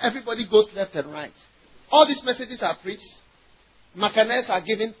where everybody goes left and right. All these messages are preached. Macanes are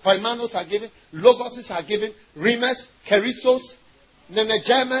given. Poimanos are given. Logoses are given. Rimes, Kerisos,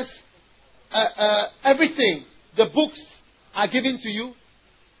 Nenegemes, everything. The books are given to you.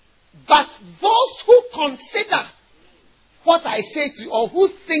 But those who consider what I say to you, or who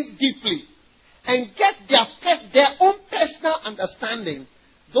think deeply and get their own personal understanding,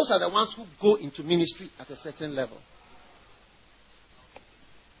 those are the ones who go into ministry at a certain level.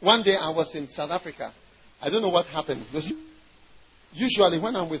 One day I was in South Africa. I don't know what happened. Because usually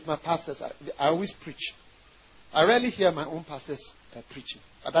when I'm with my pastors, I always preach. I rarely hear my own pastors preaching.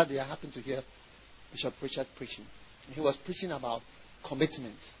 But that day I happened to hear Bishop Richard preaching. He was preaching about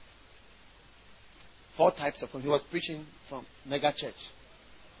commitment. 4 types of commitment. He was preaching from mega church.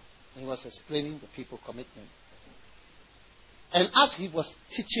 And he was explaining the people commitment. And as he was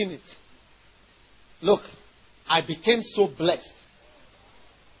teaching it, look, I became so blessed.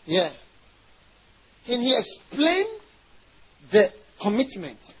 Yeah. And he explained the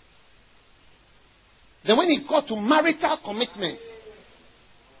commitment. Then when he got to marital commitment,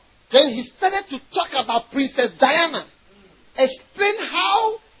 then he started to talk about Princess Diana. Explain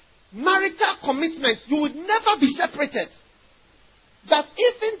how marital commitment, you would never be separated. That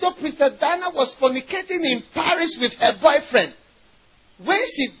even though Princess Diana was fornicating in Paris with her boyfriend, when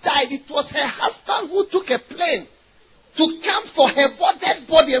she died, it was her husband who took a plane to come for her dead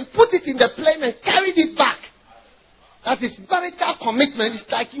body and put it in the plane and carried it back. That is marital commitment. It's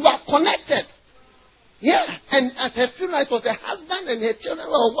like you are connected. Yeah. And at her funeral, it was her husband and her children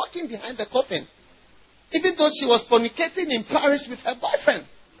who were walking behind the coffin. Even though she was fornicating in Paris with her boyfriend.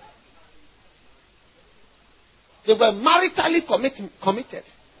 They were maritally committed.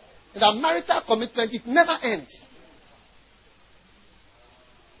 And that marital commitment, it never ends.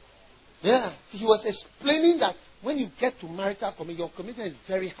 Yeah. So he was explaining that when you get to marital commitment, your commitment is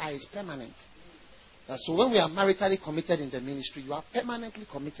very high, it's permanent. So when we are maritally committed in the ministry, you are permanently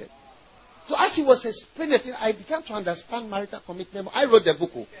committed. So as he was explaining it, I began to understand marital commitment. I wrote the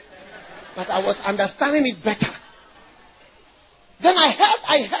book, but I was understanding it better. Then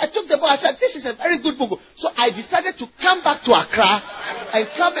I took the book, I said, this is a very good book. So I decided to come back to Accra and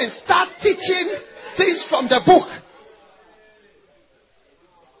come and start teaching things from the book.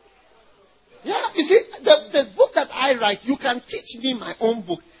 Yeah, you see, the book that I write, you can teach me my own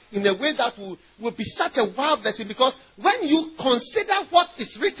book in a way that will be such a wow blessing, because when you consider what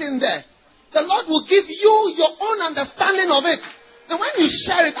is written there, the Lord will give you your own understanding of it. And when you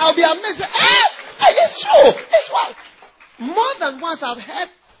share it, I'll be amazed. It's true. It's what? More than once I've heard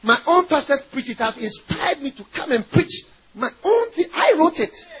my own pastors preach. It has inspired me to come and preach my own thing. I wrote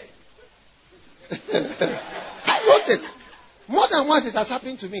it. I wrote it. More than once it has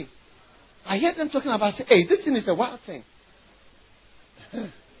happened to me. I hear them talking about, say, hey, this thing is a wild thing.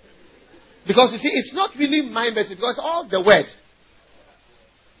 Because you see, it's not really mind-based, because all the word.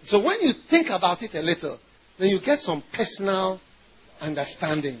 So when you think about it a little, then you get some personal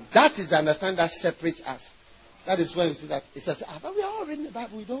understanding. That is the understanding that separates us. That is when you see that it says, but we are all reading the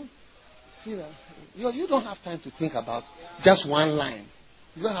Bible. We don't see that. You don't have time to think about just one line.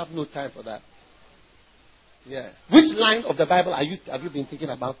 You don't have no time for that. Yeah. Which line of the Bible have you been thinking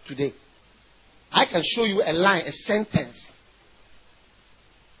about today? I can show you a line, a sentence.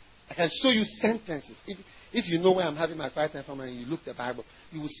 I can show you sentences. If you know where I'm having my quiet time from and you look at the Bible,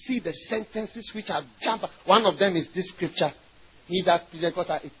 you will see the sentences which have jumped. One of them is this scripture. He that, because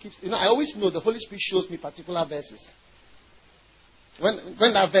it keeps, I always know the Holy Spirit shows me particular verses.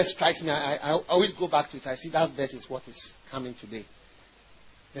 When that verse strikes me, I always go back to it. I see that verse is what is coming today.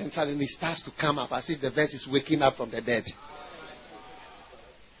 Then suddenly it starts to come up as if the verse is waking up from the dead.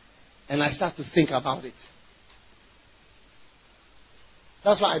 And I start to think about it.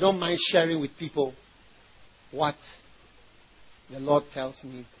 That's why I don't mind sharing with people what the Lord tells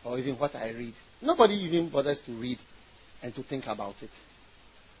me or even what I read. Nobody even bothers to read and to think about it.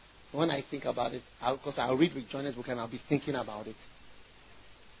 When I think about it, because I'll read Rick Joyner's book and I'll be thinking about it.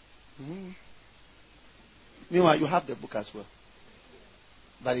 Meanwhile, you have the book as well.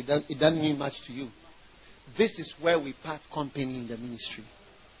 But it doesn't mean much to you. This is where we part company in the ministry.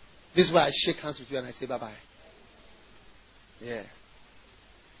 This is where I shake hands with you and I say bye-bye. Yeah.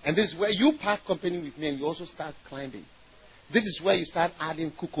 And this is where you part company with me and you also start climbing. This is where you start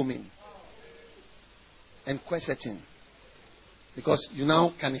adding kukumin and quercetin. Because you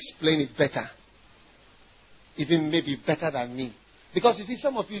now can explain it better. Even maybe better than me. Because you see,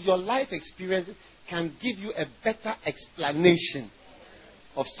 some of you, your life experience can give you a better explanation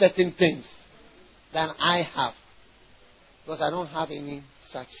of certain things than I have. Because I don't have any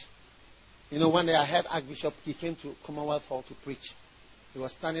such. You know, one day I heard Archbishop, he came to Commonwealth Hall to preach. He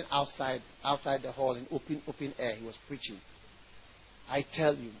was standing outside the hall in open air. He was preaching. I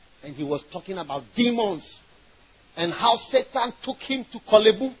tell you. And he was talking about demons. And how Satan took him to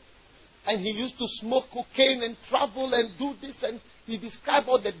Kolebu. And he used to smoke cocaine and travel and do this. And he described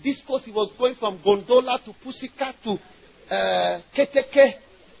all the discos. He was going from Gondola to Pussycat to Keteke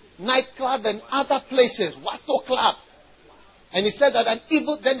nightclub and other places. Wato Club. And he said that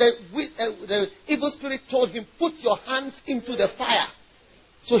the evil spirit told him, put your hands into the fire.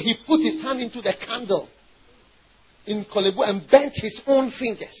 So he put his hand into the candle in Kolebu and bent his own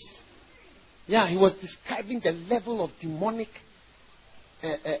fingers. Yeah, he was describing the level of demonic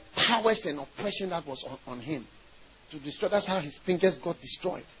powers and oppression that was on him. To destroy, that's how his fingers got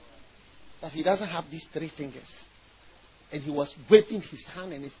destroyed. That he doesn't have these 3 fingers. And he was waving his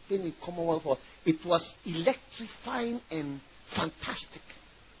hand and his thing in Commonwealth Hall. It was electrifying and fantastic.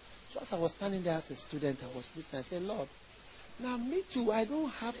 So as I was standing there as a student, I was listening. I said, Lord, now me too, I don't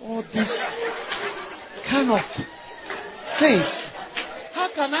have all these kind of things. How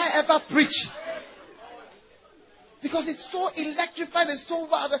can I ever preach? Because it's so electrified and so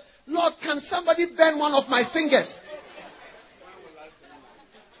wild. Lord, can somebody bend one of my fingers?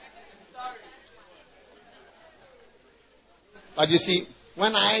 But you see,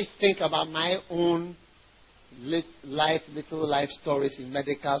 when I think about my own little life stories in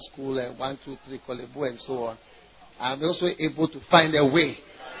medical school and 1, 2, 3, Kolebu and so on, I'm also able to find a way,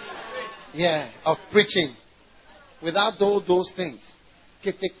 of preaching without all those things.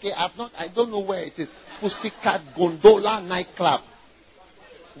 I don't know where it is. Pussycat Gondola nightclub,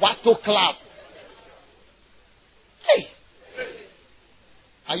 Wato Club. Hey,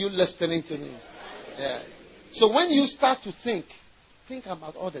 are you listening to me? Yeah. So when you start to think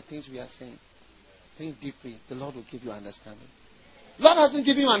about all the things we are saying. Think deeply. The Lord will give you understanding. Lord hasn't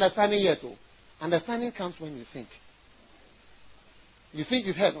given you understanding yet. Oh. Understanding comes when you think. You think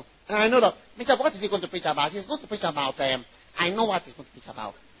you've heard. And I know that. Bishop, what is he going to preach about? He's going to preach about, I know what he's going to preach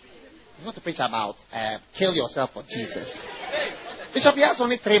about. He's going to preach about kill yourself for Jesus. Bishop, he has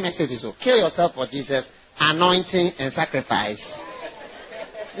only 3 messages. So kill yourself for Jesus, anointing, and sacrifice.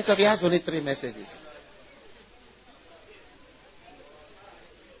 Bishop, he has only 3 messages.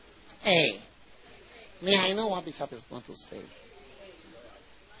 Hey, me, I know what Bishop is going to say.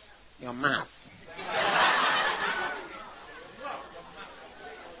 Your mouth.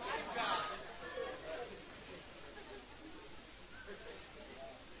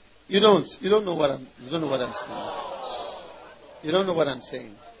 You don't know what I'm saying. You don't know what I'm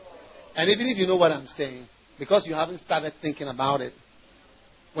saying. And even if you know what I'm saying, because you haven't started thinking about it,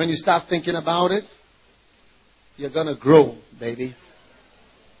 when you start thinking about it, you're gonna grow, baby.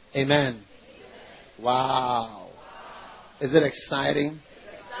 Amen. Wow. Is it exciting?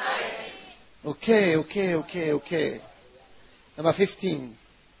 Okay. Number 15.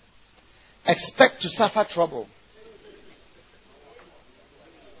 Expect to suffer trouble.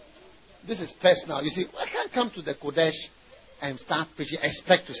 This is personal. You see, I can't come to the Kodesh and start preaching,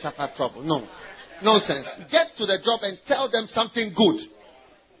 expect to suffer trouble. No. Nonsense. Get to the job and tell them something good.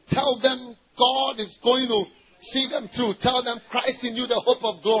 Tell them God is going to see them through. Tell them Christ in you, the hope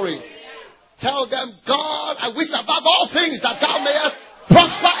of glory. Tell them, God, I wish above all things that thou mayest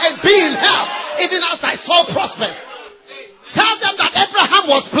prosper and be in health, even as thy soul prospers. Tell them that Abraham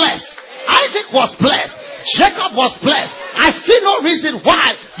was blessed. Isaac was blessed. Jacob was blessed. I see no reason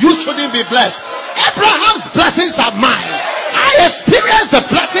why you shouldn't be blessed. Abraham's blessings are mine. I experienced the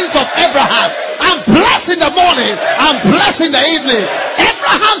blessings of Abraham. I'm blessed in the morning. I'm blessed in the evening.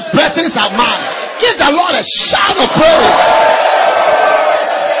 Abraham's blessings are mine. Give the Lord a shout of praise.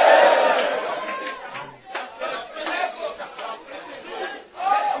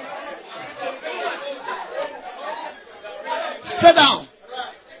 Sit down.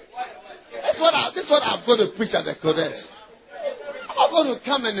 This is what I'm going to preach at the Kodesh. I'm going to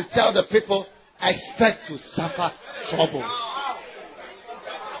come and tell the people, expect to suffer trouble.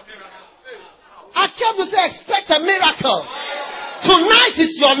 I came to say, expect a miracle. Tonight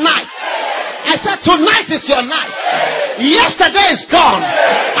is your night. I said, tonight is your night. Yesterday is gone.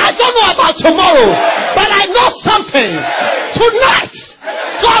 I don't know about tomorrow, but I know something. Tonight,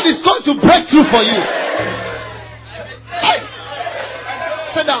 God is going to break through for you. Hey,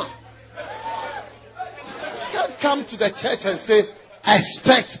 sit down. You can't come to the church and say,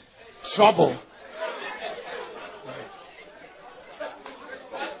 expect trouble.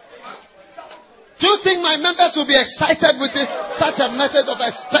 Do you think my members will be excited with such a message of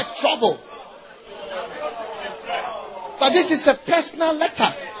expect trouble? But this is a personal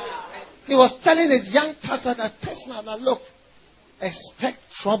letter. He was telling his young pastor that personal, that look, expect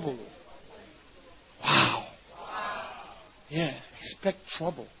trouble. Wow. Yeah, expect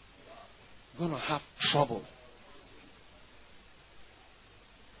trouble. You're going to have trouble.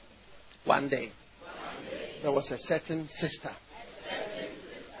 One day, there was a certain sister.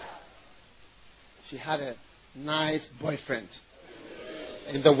 She had a nice boyfriend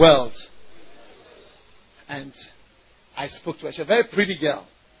in the world. And I spoke to her. She's a very pretty girl.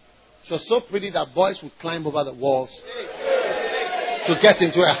 She was so pretty that boys would climb over the walls to get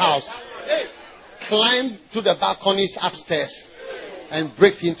into her house. Climb to the balconies upstairs and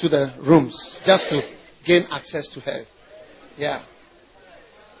break into the rooms just to gain access to her. Yeah.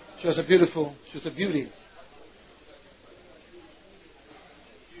 She was a beauty.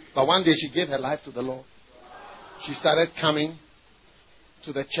 But one day she gave her life to the Lord. She started coming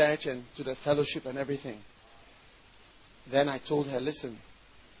to the church and to the fellowship and everything. Then I told her, listen,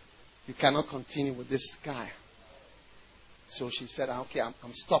 you cannot continue with this guy. So she said, okay,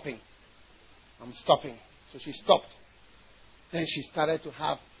 I'm stopping. So she stopped. Then she started to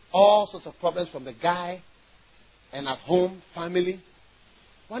have all sorts of problems from the guy and at home, family.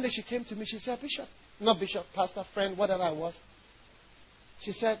 One day she came to me, she said, pastor, friend, whatever I was.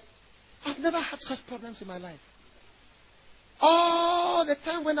 She said, I've never had such problems in my life. All the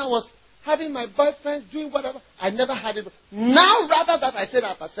time when I was having my boyfriend, doing whatever, I never had it. Now, rather that I said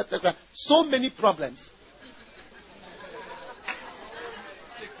I've accepted Christ, so many problems.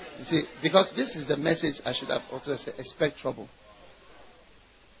 You see, because this is the message I should have also said, expect trouble.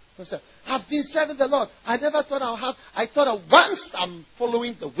 I've been serving the Lord. I never thought I thought that once I'm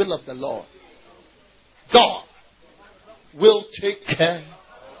following the will of the Lord, God will take care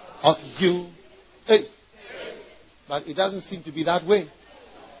of you. Hey. But it doesn't seem to be that way.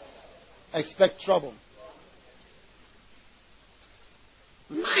 Expect trouble.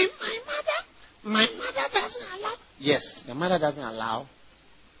 My mother doesn't allow. Yes, your mother doesn't allow.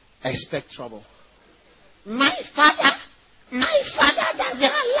 Expect trouble. My father doesn't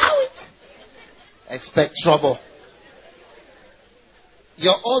allow it. Expect trouble.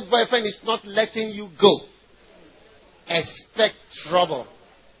 Your old boyfriend is not letting you go. Expect trouble.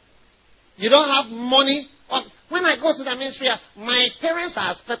 You don't have money. When I go to the ministry, my parents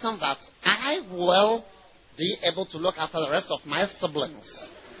are expecting that I will be able to look after the rest of my siblings.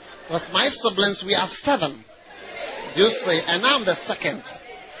 Because my siblings, we are 7. Do you see? And I'm the second.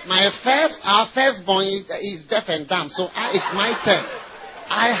 Our firstborn is deaf and dumb. So it's my turn.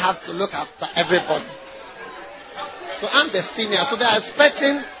 I have to look after everybody. So I'm the senior. So they are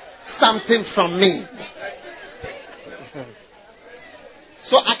expecting something from me.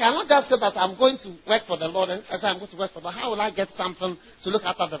 So I cannot just say that I'm going to work for the Lord and as I'm going to work for the Lord, how will I get something to look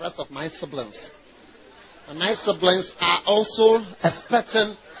after the rest of my siblings? And my siblings are also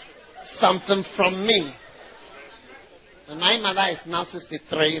expecting something from me. And my mother is now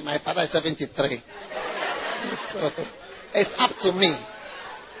 63, my father is 73. So it's up to me.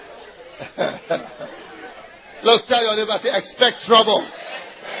 Look, tell your neighbor, say, expect trouble.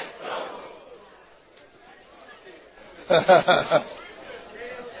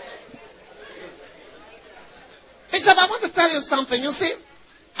 Bishop, I want to tell you something. You see,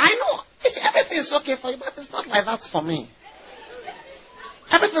 I know everything is okay for you, but it's not like that for me.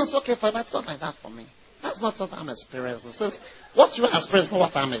 Everything's okay for you, but it's not like that for me. That's not what I'm experiencing. So what you are experiencing,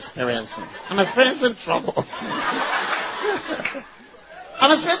 what I'm experiencing. I'm experiencing trouble. I'm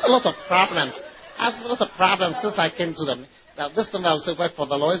experiencing a lot of problems. I have a lot of problems since I came to them. Now, this thing that I will say, work for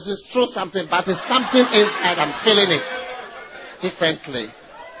the Lord, is just true something, but it's something inside. I'm feeling it differently.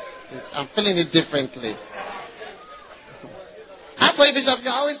 I'm feeling it differently. That's why, Bishop,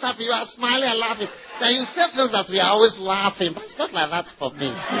 you're always happy. You are smiling and laughing. Then you say things that we are always laughing, but it's not like that for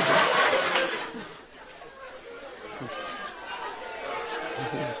me.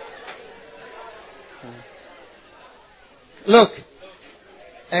 Look,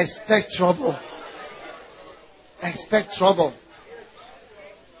 expect trouble. Expect trouble.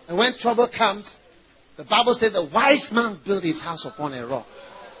 And when trouble comes, the Bible says the wise man built his house upon a rock.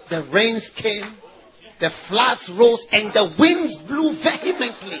 The rains came, the floods rose, and the winds blew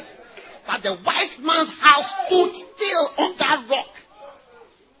vehemently. But the wise man's house stood still on that rock.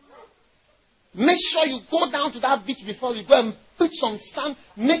 Make sure you go down to that beach before you go and put some sand,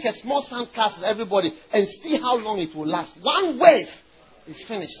 make a small sand castle, everybody, and see how long it will last. One wave is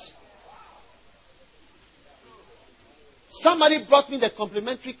finished. Somebody brought me the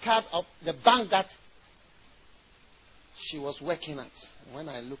complimentary card of the bank that she was working at. When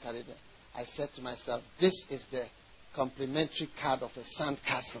I look at it, I said to myself, this is the complimentary card of a sand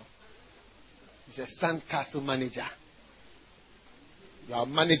castle. He's a sand castle manager. You are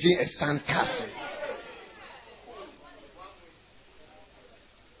managing a sand castle.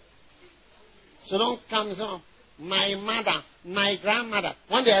 So don't come so, my mother, my grandmother.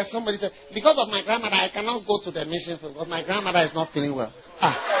 One day somebody said, because of my grandmother, I cannot go to the mission field because my grandmother is not feeling well.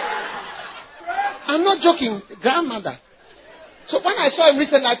 I'm not joking, grandmother. So when I saw him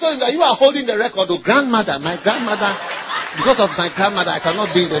recently, I told him that you are holding the record of grandmother. My grandmother, because of my grandmother, I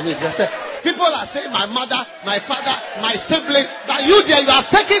cannot be in the mission. I said, people are saying my mother, my father, my sibling, that you there, you are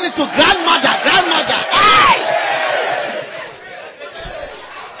taking it to grandmother, grandmother. Hey!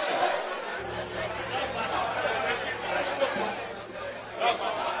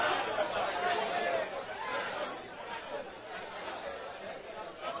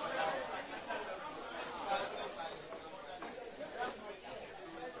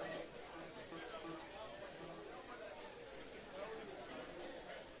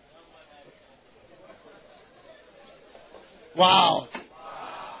 Wow.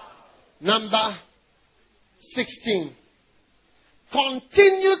 Number 16.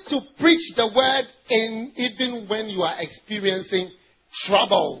 Continue to preach the word even when you are experiencing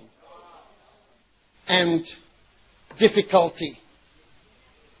trouble and difficulty.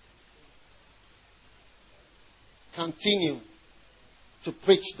 Continue to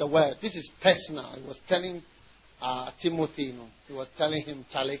preach the word. This is personal. He was telling Timothy, he was telling him,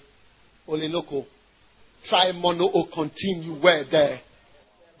 Charlie, Oliloko. Try mono or continue word there.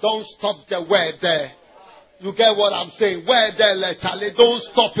 Don't stop the word there. You get what I'm saying? Word there, Charlie. Don't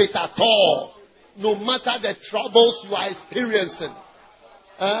stop it at all. No matter the troubles you are experiencing.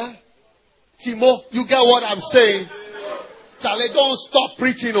 Timo, you get what I'm saying? Charlie, don't stop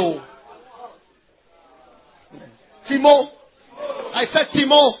preaching. Oh. Timo, I said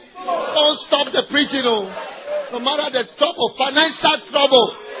Timo, don't stop the preaching. Oh. No matter the trouble, financial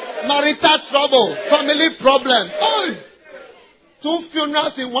trouble. Marital trouble, family problem. Oh, 2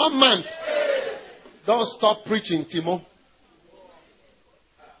 funerals in 1 month. Don't stop preaching, Timo.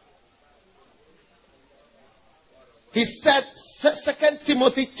 He said, 2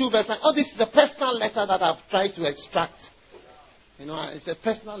 Timothy 2 verse 9. Oh, this is a personal letter that I've tried to extract. You know, it's a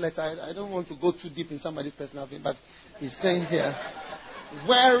personal letter. I don't want to go too deep in somebody's personal thing, but he's saying here,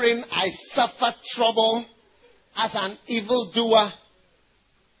 wherein I suffer trouble as an evildoer,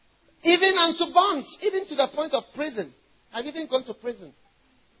 even unto bonds, even to the point of prison. I've even gone to prison.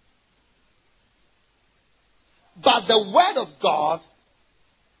 But the word of God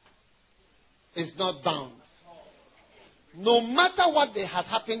is not bound. No matter what has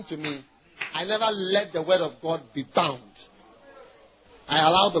happened to me, I never let the word of God be bound. I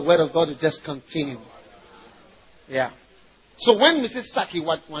allow the word of God to just continue. Yeah. So when Mrs. Saki,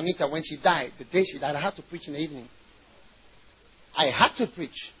 Juanita, when she died, the day she died, I had to preach in the evening. I had to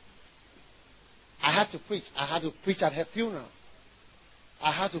preach. I had to preach. I had to preach at her funeral.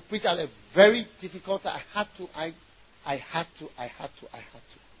 I had to preach at a very difficult time. I had to.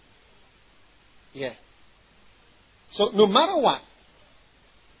 Yeah. So no matter what,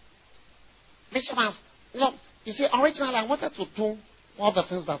 Bishop, look, you see, originally I wanted to do all the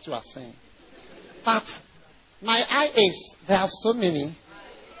things that you are saying. But my IAs, there are so many,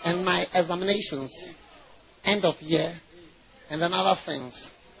 and my examinations, end of year, and then other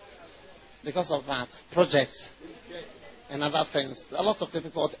things. Because of that, projects and other things. A lot of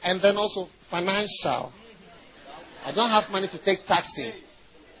difficulty. And then also financial. I don't have money to take taxi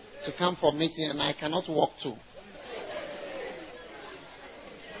to come for meeting, and I cannot walk too.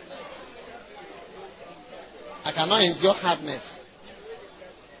 I cannot endure hardness.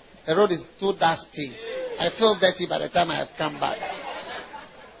 The road is too dusty. I feel dirty by the time I have come back.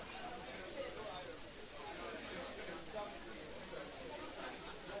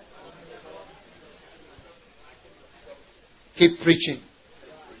 Keep preaching.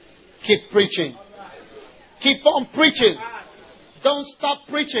 Keep preaching. Keep on preaching. Don't stop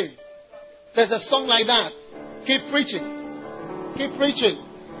preaching. There's a song like that. Keep preaching. Keep preaching.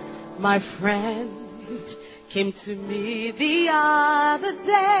 My friend came to me the other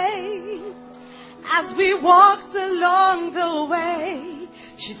day. As we walked along the way,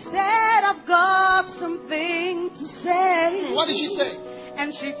 she said, I've got something to say. What did she say?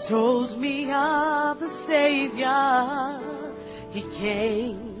 And she told me of the Savior. He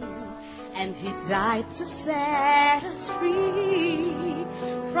came and He died to set us free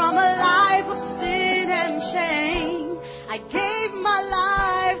from a life of sin and shame. I gave my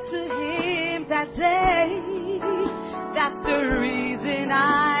life to Him that day. That's the reason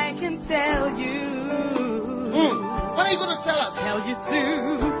I can tell you. What are you going to tell us? Tell you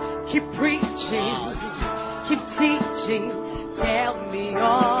to keep preaching, keep teaching. Tell me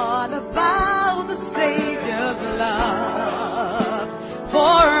all about the Savior's love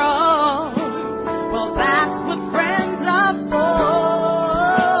for all. Well, that's what friends are for.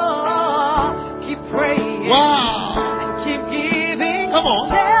 Keep praying and keep giving. Come on.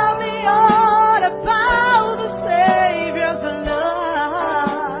 Tell me all about the Savior's love.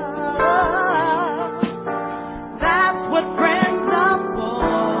 That's what friends are for.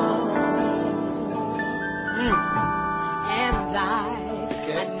 And I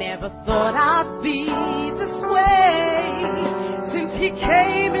never thought I'd be this way. Since He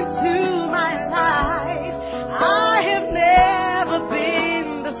came into my life, I have never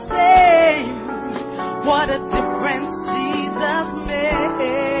been the same. What a difference Jesus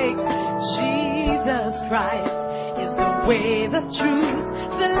makes. Jesus Christ is the way, the truth,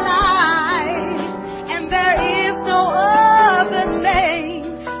 the life. And there is no other name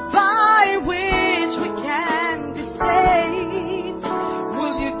by which we can be saved.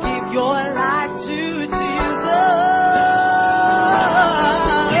 Will you give your life to Jesus?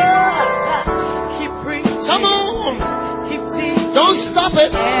 Keep preaching. Come on. Keep teaching. Don't stop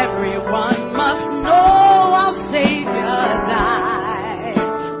it. Everyone must know our Savior died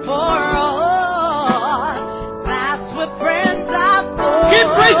for all. That's what friends are for. Keep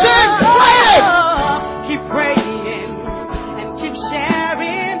preaching. Pray. Keep praying and keep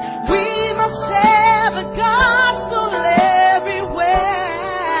sharing. We must share the gospel everywhere.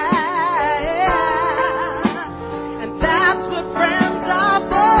 And that's what friends are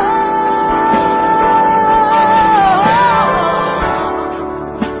for.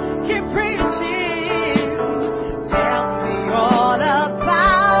 Keep preaching. Tell me all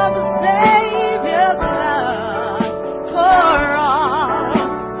about the Savior's love for all.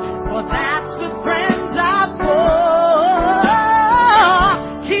 Well, that's what friends are for.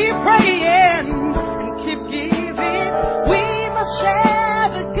 Keep praying and keep giving. We must share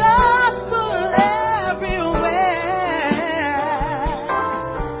the gospel everywhere.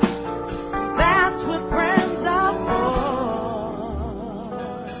 That's what friends are for.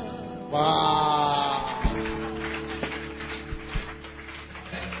 Wow.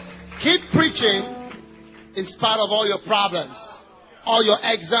 Keep preaching in spite of all your problems, all your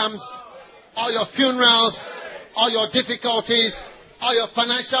exams, all your funerals, all your difficulties, all your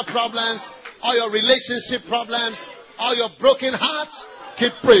financial problems, all your relationship problems, all your broken hearts.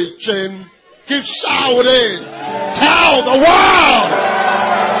 Keep preaching. Keep shouting. Tell the world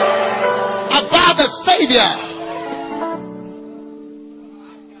about the Savior.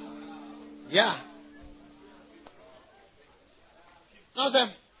 Yeah. Now, sir,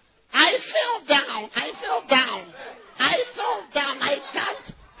 I fell down. I fell down. I fell down. I can't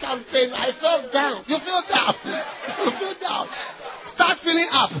contain. I fell down. You fell down. You fell down. Start feeling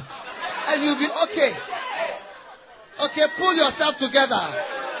up, and you'll be okay. Okay, pull yourself together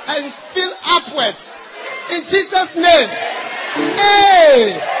and feel upwards in Jesus' name.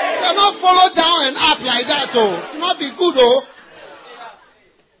 Hey, do not follow down and up like that. Oh, do not be good. Oh.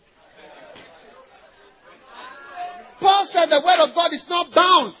 Paul said the word of God is not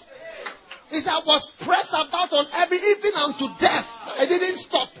bound. He said, I was pressed about on every, even unto death. I didn't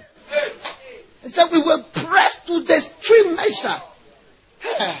stop. He said, we were pressed to the extreme measure.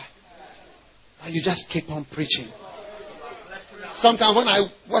 And you just keep on preaching. Sometimes when I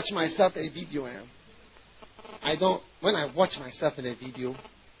watch myself in a video, when I watch myself in a video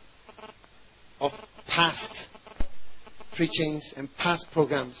of past preachings and past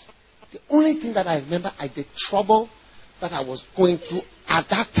programs, the only thing that I remember is the trouble that I was going through at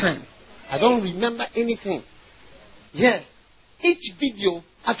that time. I don't remember anything. Yeah. Each video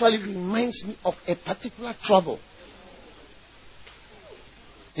actually reminds me of a particular trouble.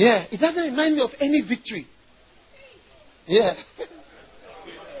 Yeah. It doesn't remind me of any victory. Yeah.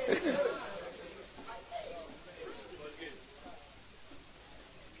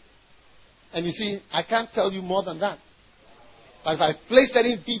 And you see, I can't tell you more than that. But if I play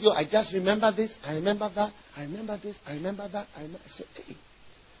certain video, I just remember this, I remember that, I remember this, I remember that. I said, hey.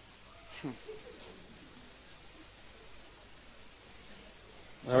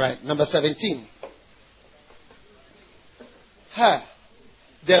 All right, number 17.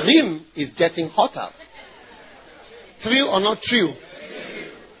 The rim is getting hotter. True or not true?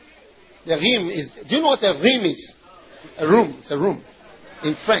 The rim is. Do you know what a rim is? A room. It's a room.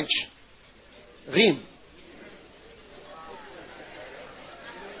 In French. Rim.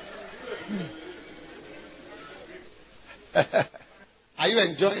 Are you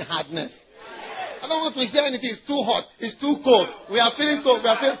enjoying hardness? I don't want to hear anything. It's too hot. It's too cold. We are feeling cold.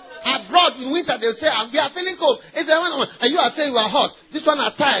 Abroad in winter, they'll say, we are feeling cold. And you are saying we are hot. This one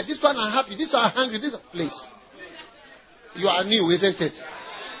are tired. This one are happy. This one are hungry. Please. You are new, isn't it?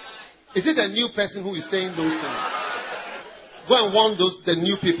 Is it a new person who is saying those things? Go and warn the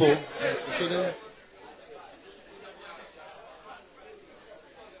new people.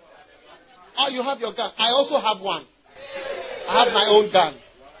 Oh, you have your gun. I also have one. I have my own gun.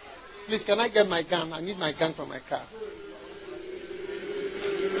 Please, can I get my gun? I need my gun from my car.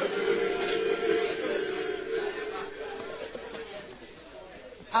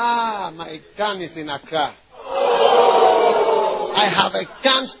 My gun is in Accra. I have a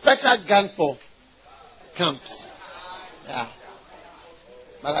gun, special gun for camps. Yeah.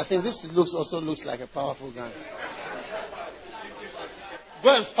 But I think this also looks like a powerful gun. Go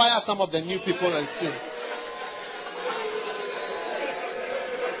and fire some of the new people and see.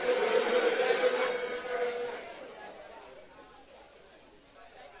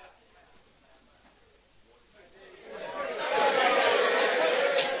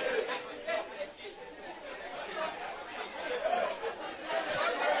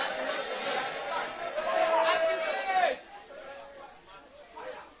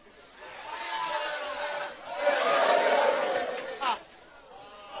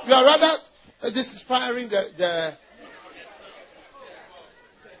 You are rather, this is firing the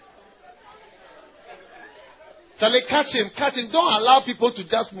Charlie, catch him. Don't allow people to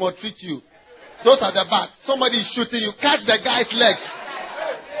just maltreat you. Those are the back. Somebody is shooting you. Catch the guy's legs.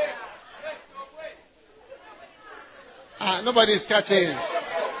 Nobody is catching him.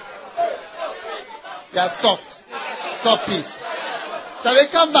 They are soft. Softies. Charlie,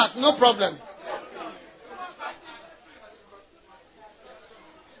 come back. No problem.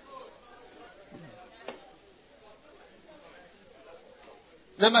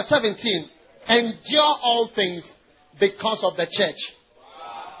 Number 17, endure all things because of the church.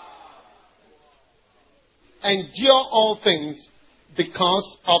 Endure all things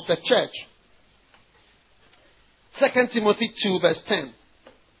because of the church. 2 Timothy 2 verse 10.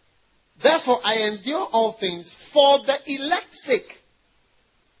 Therefore I endure all things for the elect's sake,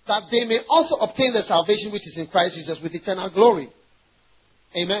 that they may also obtain the salvation which is in Christ Jesus with eternal glory.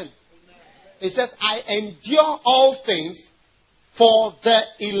 Amen. It says, I endure all things for the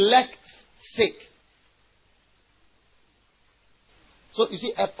elect's sake. So you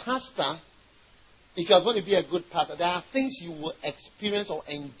see, a pastor, if you are going to be a good pastor, there are things you will experience or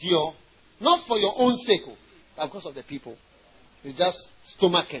endure, not for your own sake, but because of the people. You just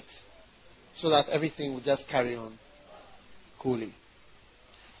stomach it so that everything will just carry on coolly.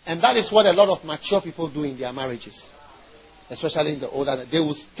 And that is what a lot of mature people do in their marriages, especially in the older. They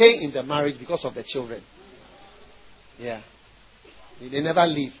will stay in the marriage because of the children. Yeah. They never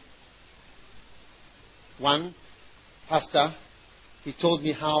leave. One pastor, he told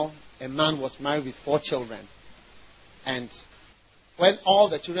me how a man was married with 4 children. And when all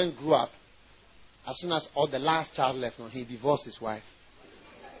the children grew up, as soon as the last child left, he divorced his wife.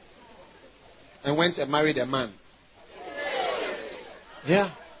 And went and married a man. Yeah.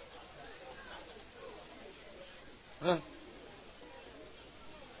 A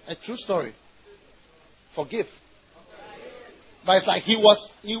true story. Forgive. But it's like he was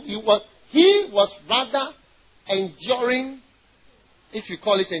rather enduring, if you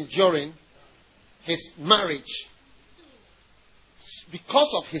call it enduring, his marriage because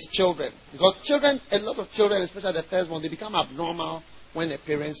of his children. Because children, a lot of children, especially the first one, they become abnormal when the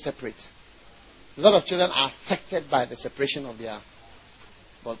parents separate. A lot of children are affected by the separation of their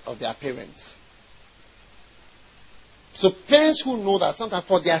parents. So parents who know that sometimes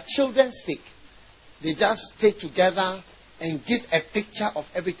for their children's sake, they just stay together and give a picture of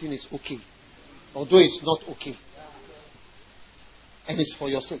everything is okay, although it's not okay. And it's for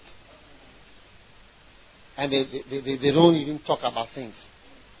your sake. And they don't even talk about things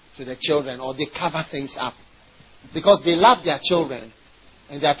to the children, or they cover things up. Because they love their children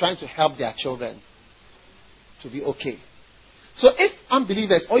and they are trying to help their children to be okay. So if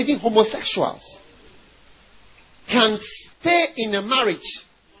unbelievers or even homosexuals can stay in a marriage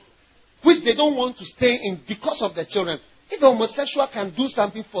which they don't want to stay in because of the children. If a homosexual can do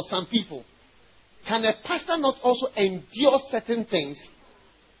something for some people, can a pastor not also endure certain things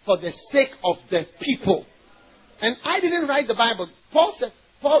for the sake of the people? And I didn't write the Bible. Paul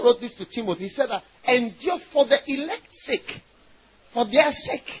wrote this to Timothy. He said that endure for the elect's sake, for their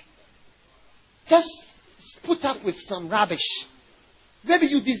sake. Just put up with some rubbish. Maybe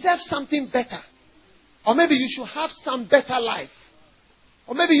you deserve something better. Or maybe you should have some better life.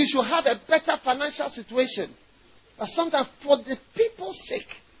 Or maybe you should have a better financial situation. But sometimes for the people's sake,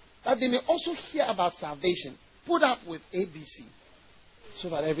 that they may also hear about salvation, put up with ABC so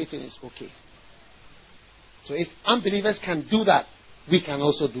that everything is okay. So if unbelievers can do that, we can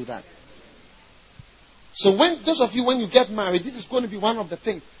also do that. So when those of you, when you get married, this is going to be one of the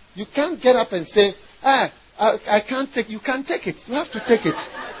things. You can't get up and say, I can't take. You can't take it. You have to take it.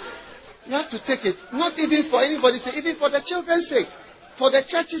 You have to take it. Not even for anybody's sake, even for the children's sake, for the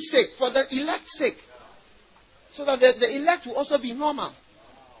church's sake, for the elect's sake. So that the elect will also be normal.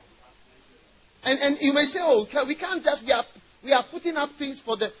 And you may say, oh, we can't just, we are putting up things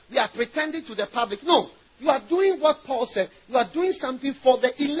we are pretending to the public. No. You are doing what Paul said. You are doing something for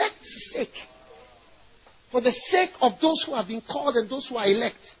the elect's sake. For the sake of those who have been called and those who are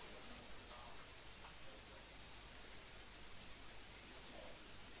elect.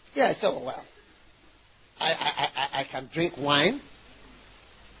 Yeah, I said, oh, well, I can drink wine.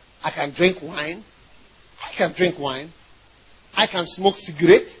 I can drink wine. I can drink wine. I can smoke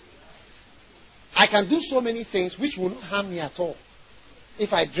cigarette. I can do so many things which will not harm me at all.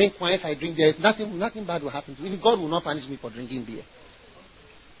 If I drink wine, if I drink beer, nothing bad will happen to me. God will not punish me for drinking beer.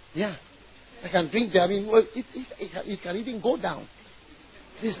 Yeah. I can drink beer. I mean, it can even go down.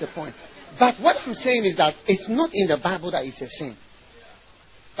 This is the point. But what I'm saying is that it's not in the Bible that it's a sin.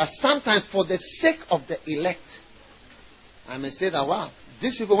 But sometimes for the sake of the elect, I may say that, wow,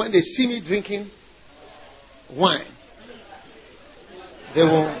 these people, when they see me drinking wine, they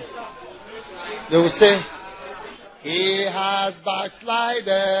will say, he has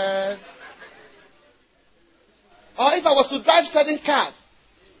backslided. Or if I was to drive certain cars,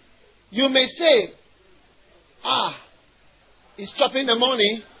 you may say, he's chopping the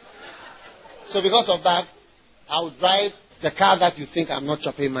money. So because of that, I will drive the car that you think I'm not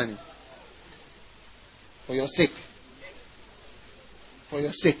chopping money. For your sake. For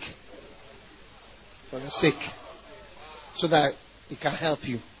your sake. For your sake. So that it can help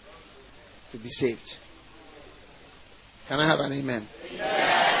you to be saved. Can I have an amen?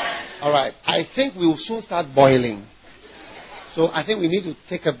 Amen. All right. I think we will soon start boiling. So I think we need to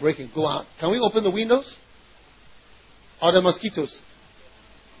take a break and go out. Can we open the windows? Or the mosquitoes?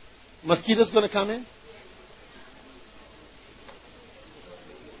 Mosquitoes going to come in?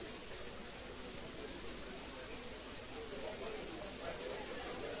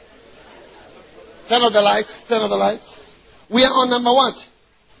 Turn off the lights. Turn off the lights. We are on number what?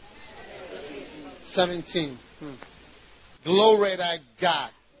 17. Glory to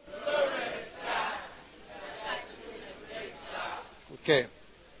God. Okay.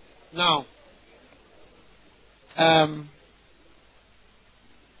 Now,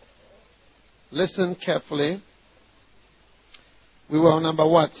 listen carefully. We were on number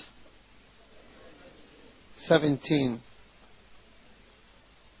what? 17.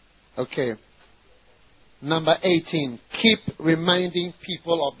 Okay. Number 18. Keep reminding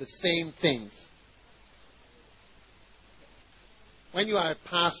people of the same things. When you are a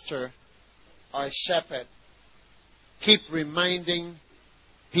pastor or a shepherd, keep reminding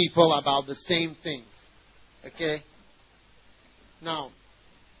people about the same things. Okay? Now,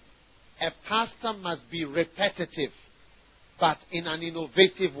 a pastor must be repetitive, but in an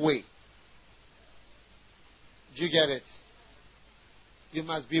innovative way. Do you get it? You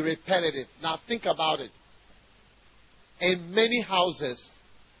must be repetitive. Now, think about it. In many houses,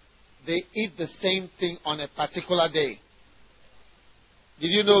 they eat the same thing on a particular day. Did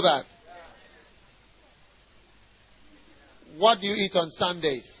you know that? What do you eat on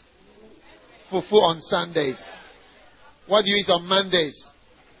Sundays? Fufu on Sundays. What do you eat on Mondays?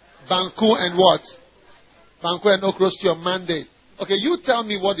 Banku and what? Banku and okra stew on Mondays. Okay, you tell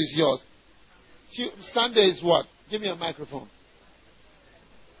me what is yours. Sunday is what? Give me a microphone.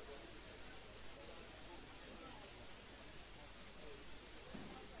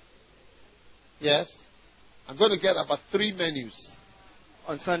 Yes. I'm going to get about 3 menus.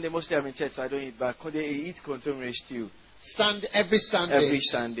 On Sunday, mostly I'm in church, so I don't eat. But they eat contemporary stew. Every Sunday. Every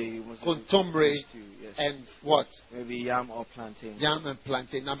Sunday. Contemporary stew, yes. And what? Maybe yam or plantain. Yam and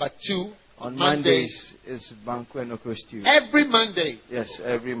plantain. Number 2. On Mondays is banku and okra stew. Every Monday. Yes,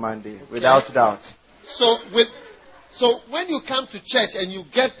 every Monday, okay. Without doubt. So So when you come to church and you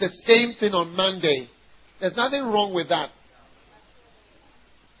get the same thing on Monday, there's nothing wrong with that.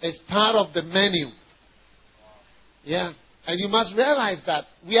 It's part of the menu. Yeah. And you must realize that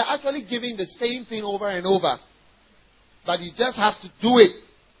we are actually giving the same thing over and over. But you just have to do it,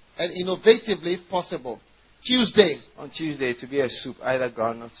 and innovatively if possible. Tuesday. On Tuesday, to be a soup, either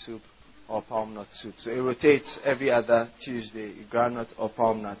groundnut soup or palm nut soup. So it rotates every other Tuesday, groundnut or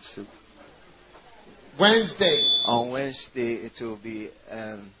palm nut soup. Wednesday. On Wednesday, it will be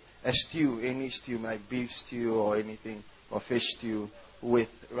a stew, any stew, like beef stew or anything, or fish stew with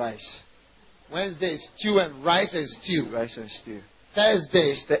rice. Wednesday is stew and rice and stew. Rice and stew.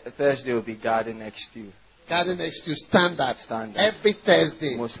 Thursday. Thursday will be garden egg stew. Garden egg stew, standard. Standard. Every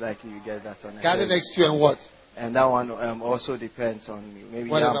Thursday. Most likely you get that on a Garden Thursday. egg stew and what? And that one also depends on maybe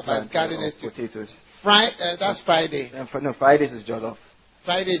Whatever, yam plant garden or egg stew. potatoes. That's Friday. And Fridays is jollof.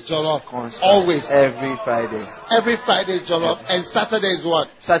 Friday is jollof. Constant. Always. Every Friday. Every Friday is jollof. And Saturday is what?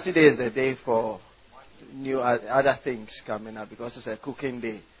 Saturday is the day for new other things coming up because it's a cooking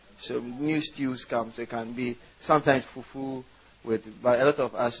day. So new stews come. So it can be sometimes fufu but a lot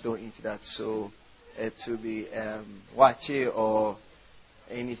of us don't eat that. So it will be wache or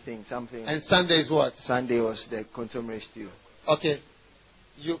anything, something. And Sunday is what? Sunday was the contemporary stew. Okay.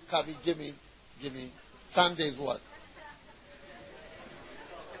 You Kabi, give me. Sunday is what?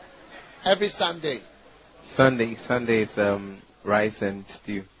 Every Sunday. Sunday is rice and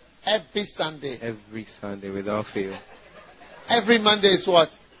stew. Every Sunday. Every Sunday without fail. Every Monday is what?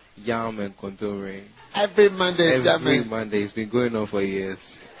 Yam and kontomire. Every Monday is yam. Every Monday. It's been going on for years.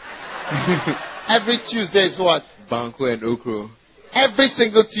 Every Tuesday is what? Banku and okro. Every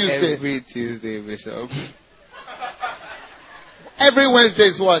single Tuesday. Every Tuesday, Bishop. Every Wednesday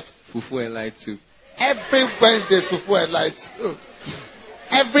is what? Fufu and light soup. Every Wednesday, fufu and light soup.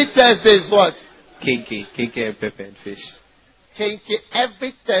 Every Thursday is what? Kinky and pepper and fish. Kinky.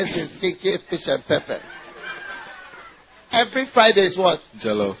 Every Thursday is kinky, fish and pepper. Every Friday is what?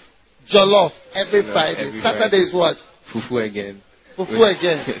 Jollof. Every Friday. Every Saturday Friday. is what? Fufu again. Fufu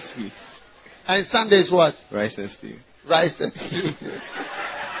again. Yes, please. And Sunday is what? Rice and stew. Rice and stew.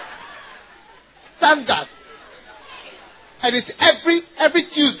 Standard. And it's every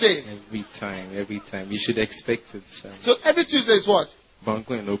Tuesday. Every time. You should expect it, son. So every Tuesday is what?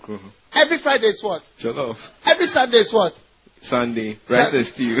 Banku and okro. Every Friday is what? Jollof. Every Sunday is what? Sunday. Rice and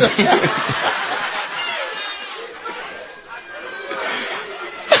stew.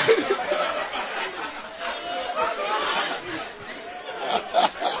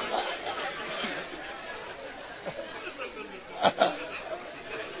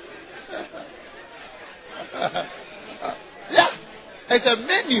 It's a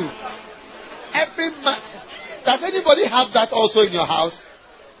menu. Every month. Does anybody have that also in your house?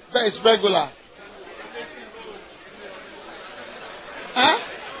 That is regular. Huh?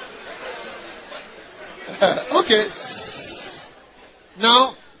 Okay.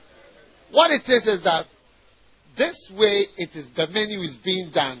 Now, what it is that this way the menu is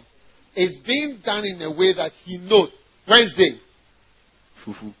being done. It's being done in a way that he knows. Wednesday.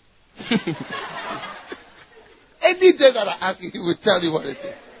 Fufu. Any day that I ask him, he will tell you what it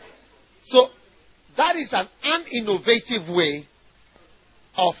is. So, that is an uninnovative way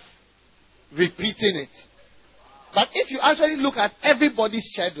of repeating it. But if you actually look at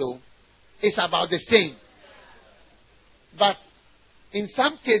everybody's schedule, it's about the same. But in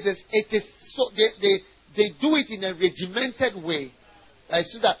some cases, it is so they do it in a regimented way. Like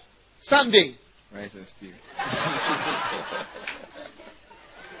so that Sunday. Rice and stew.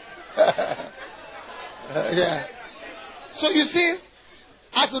 Yeah. So you see,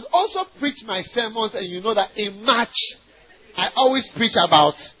 I could also preach my sermons, and you know that in March, I always preach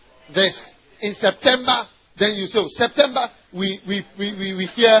about this. In September, then you say, September, we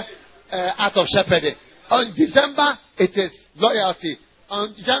hear Art of Shepherding. On December, it is loyalty.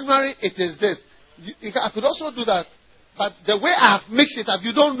 On January, it is this. I could also do that. But the way I have mixed it up,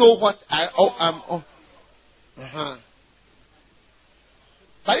 you don't know what I am. Uh-huh.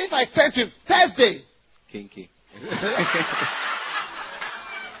 But if I turn to him, Thursday. Kinky.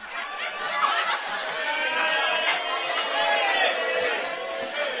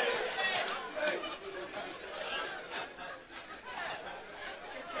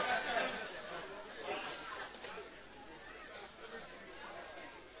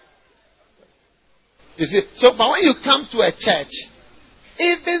 You see, so but when you come to a church,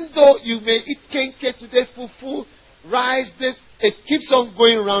 even though you may eat kenke today, fufu, rice, this, it keeps on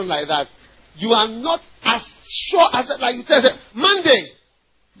going around like that. You are not as sure as like you tell them, Monday.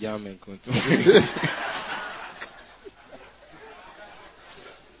 Yam and kontomire.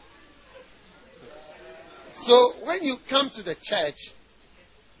 So when you come to the church,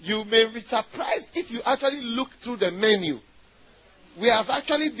 you may be surprised if you actually look through the menu. We have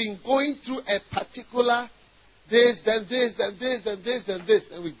actually been going through a particular this, then this, then this, then this, then this,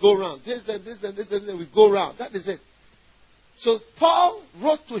 and we go round. This, then this, then this, and then we go round. That is it. So Paul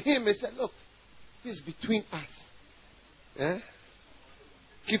wrote to him and said, look, this is between us. Yeah?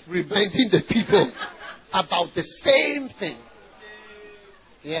 Keep reminding the people about the same thing.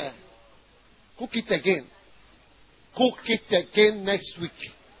 Yeah. Cook it again. Cook it again next week.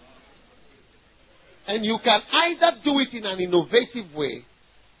 And you can either do it in an innovative way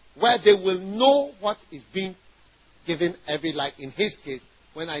where they will know what is being given every, like in his case,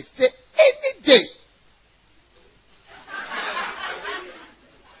 when I say any day,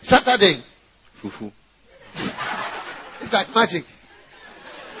 Saturday, Fufu. it's like magic.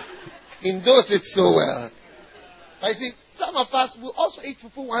 He knows it so well. I see, some of us will also eat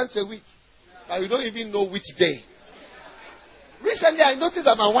fufu once a week, but we don't even know which day. Recently, I noticed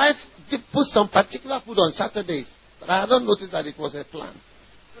that my wife did put some particular food on Saturdays, but I don't notice that it was a plan.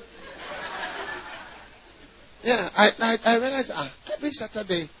 Yeah, I realized, every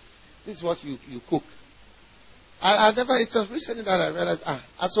Saturday, this is what you cook. I never, it was recently that I realized,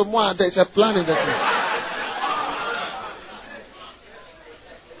 as of more, there's a plan in the thing.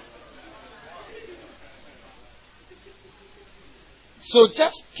 So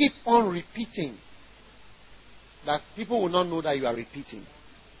just keep on repeating. That people will not know that you are repeating.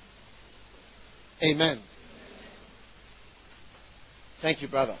 Amen. Thank you,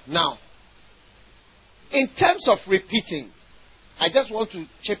 brother. Now, in terms of repeating, I just want to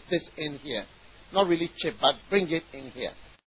chip this in here. Not really chip, but bring it in here.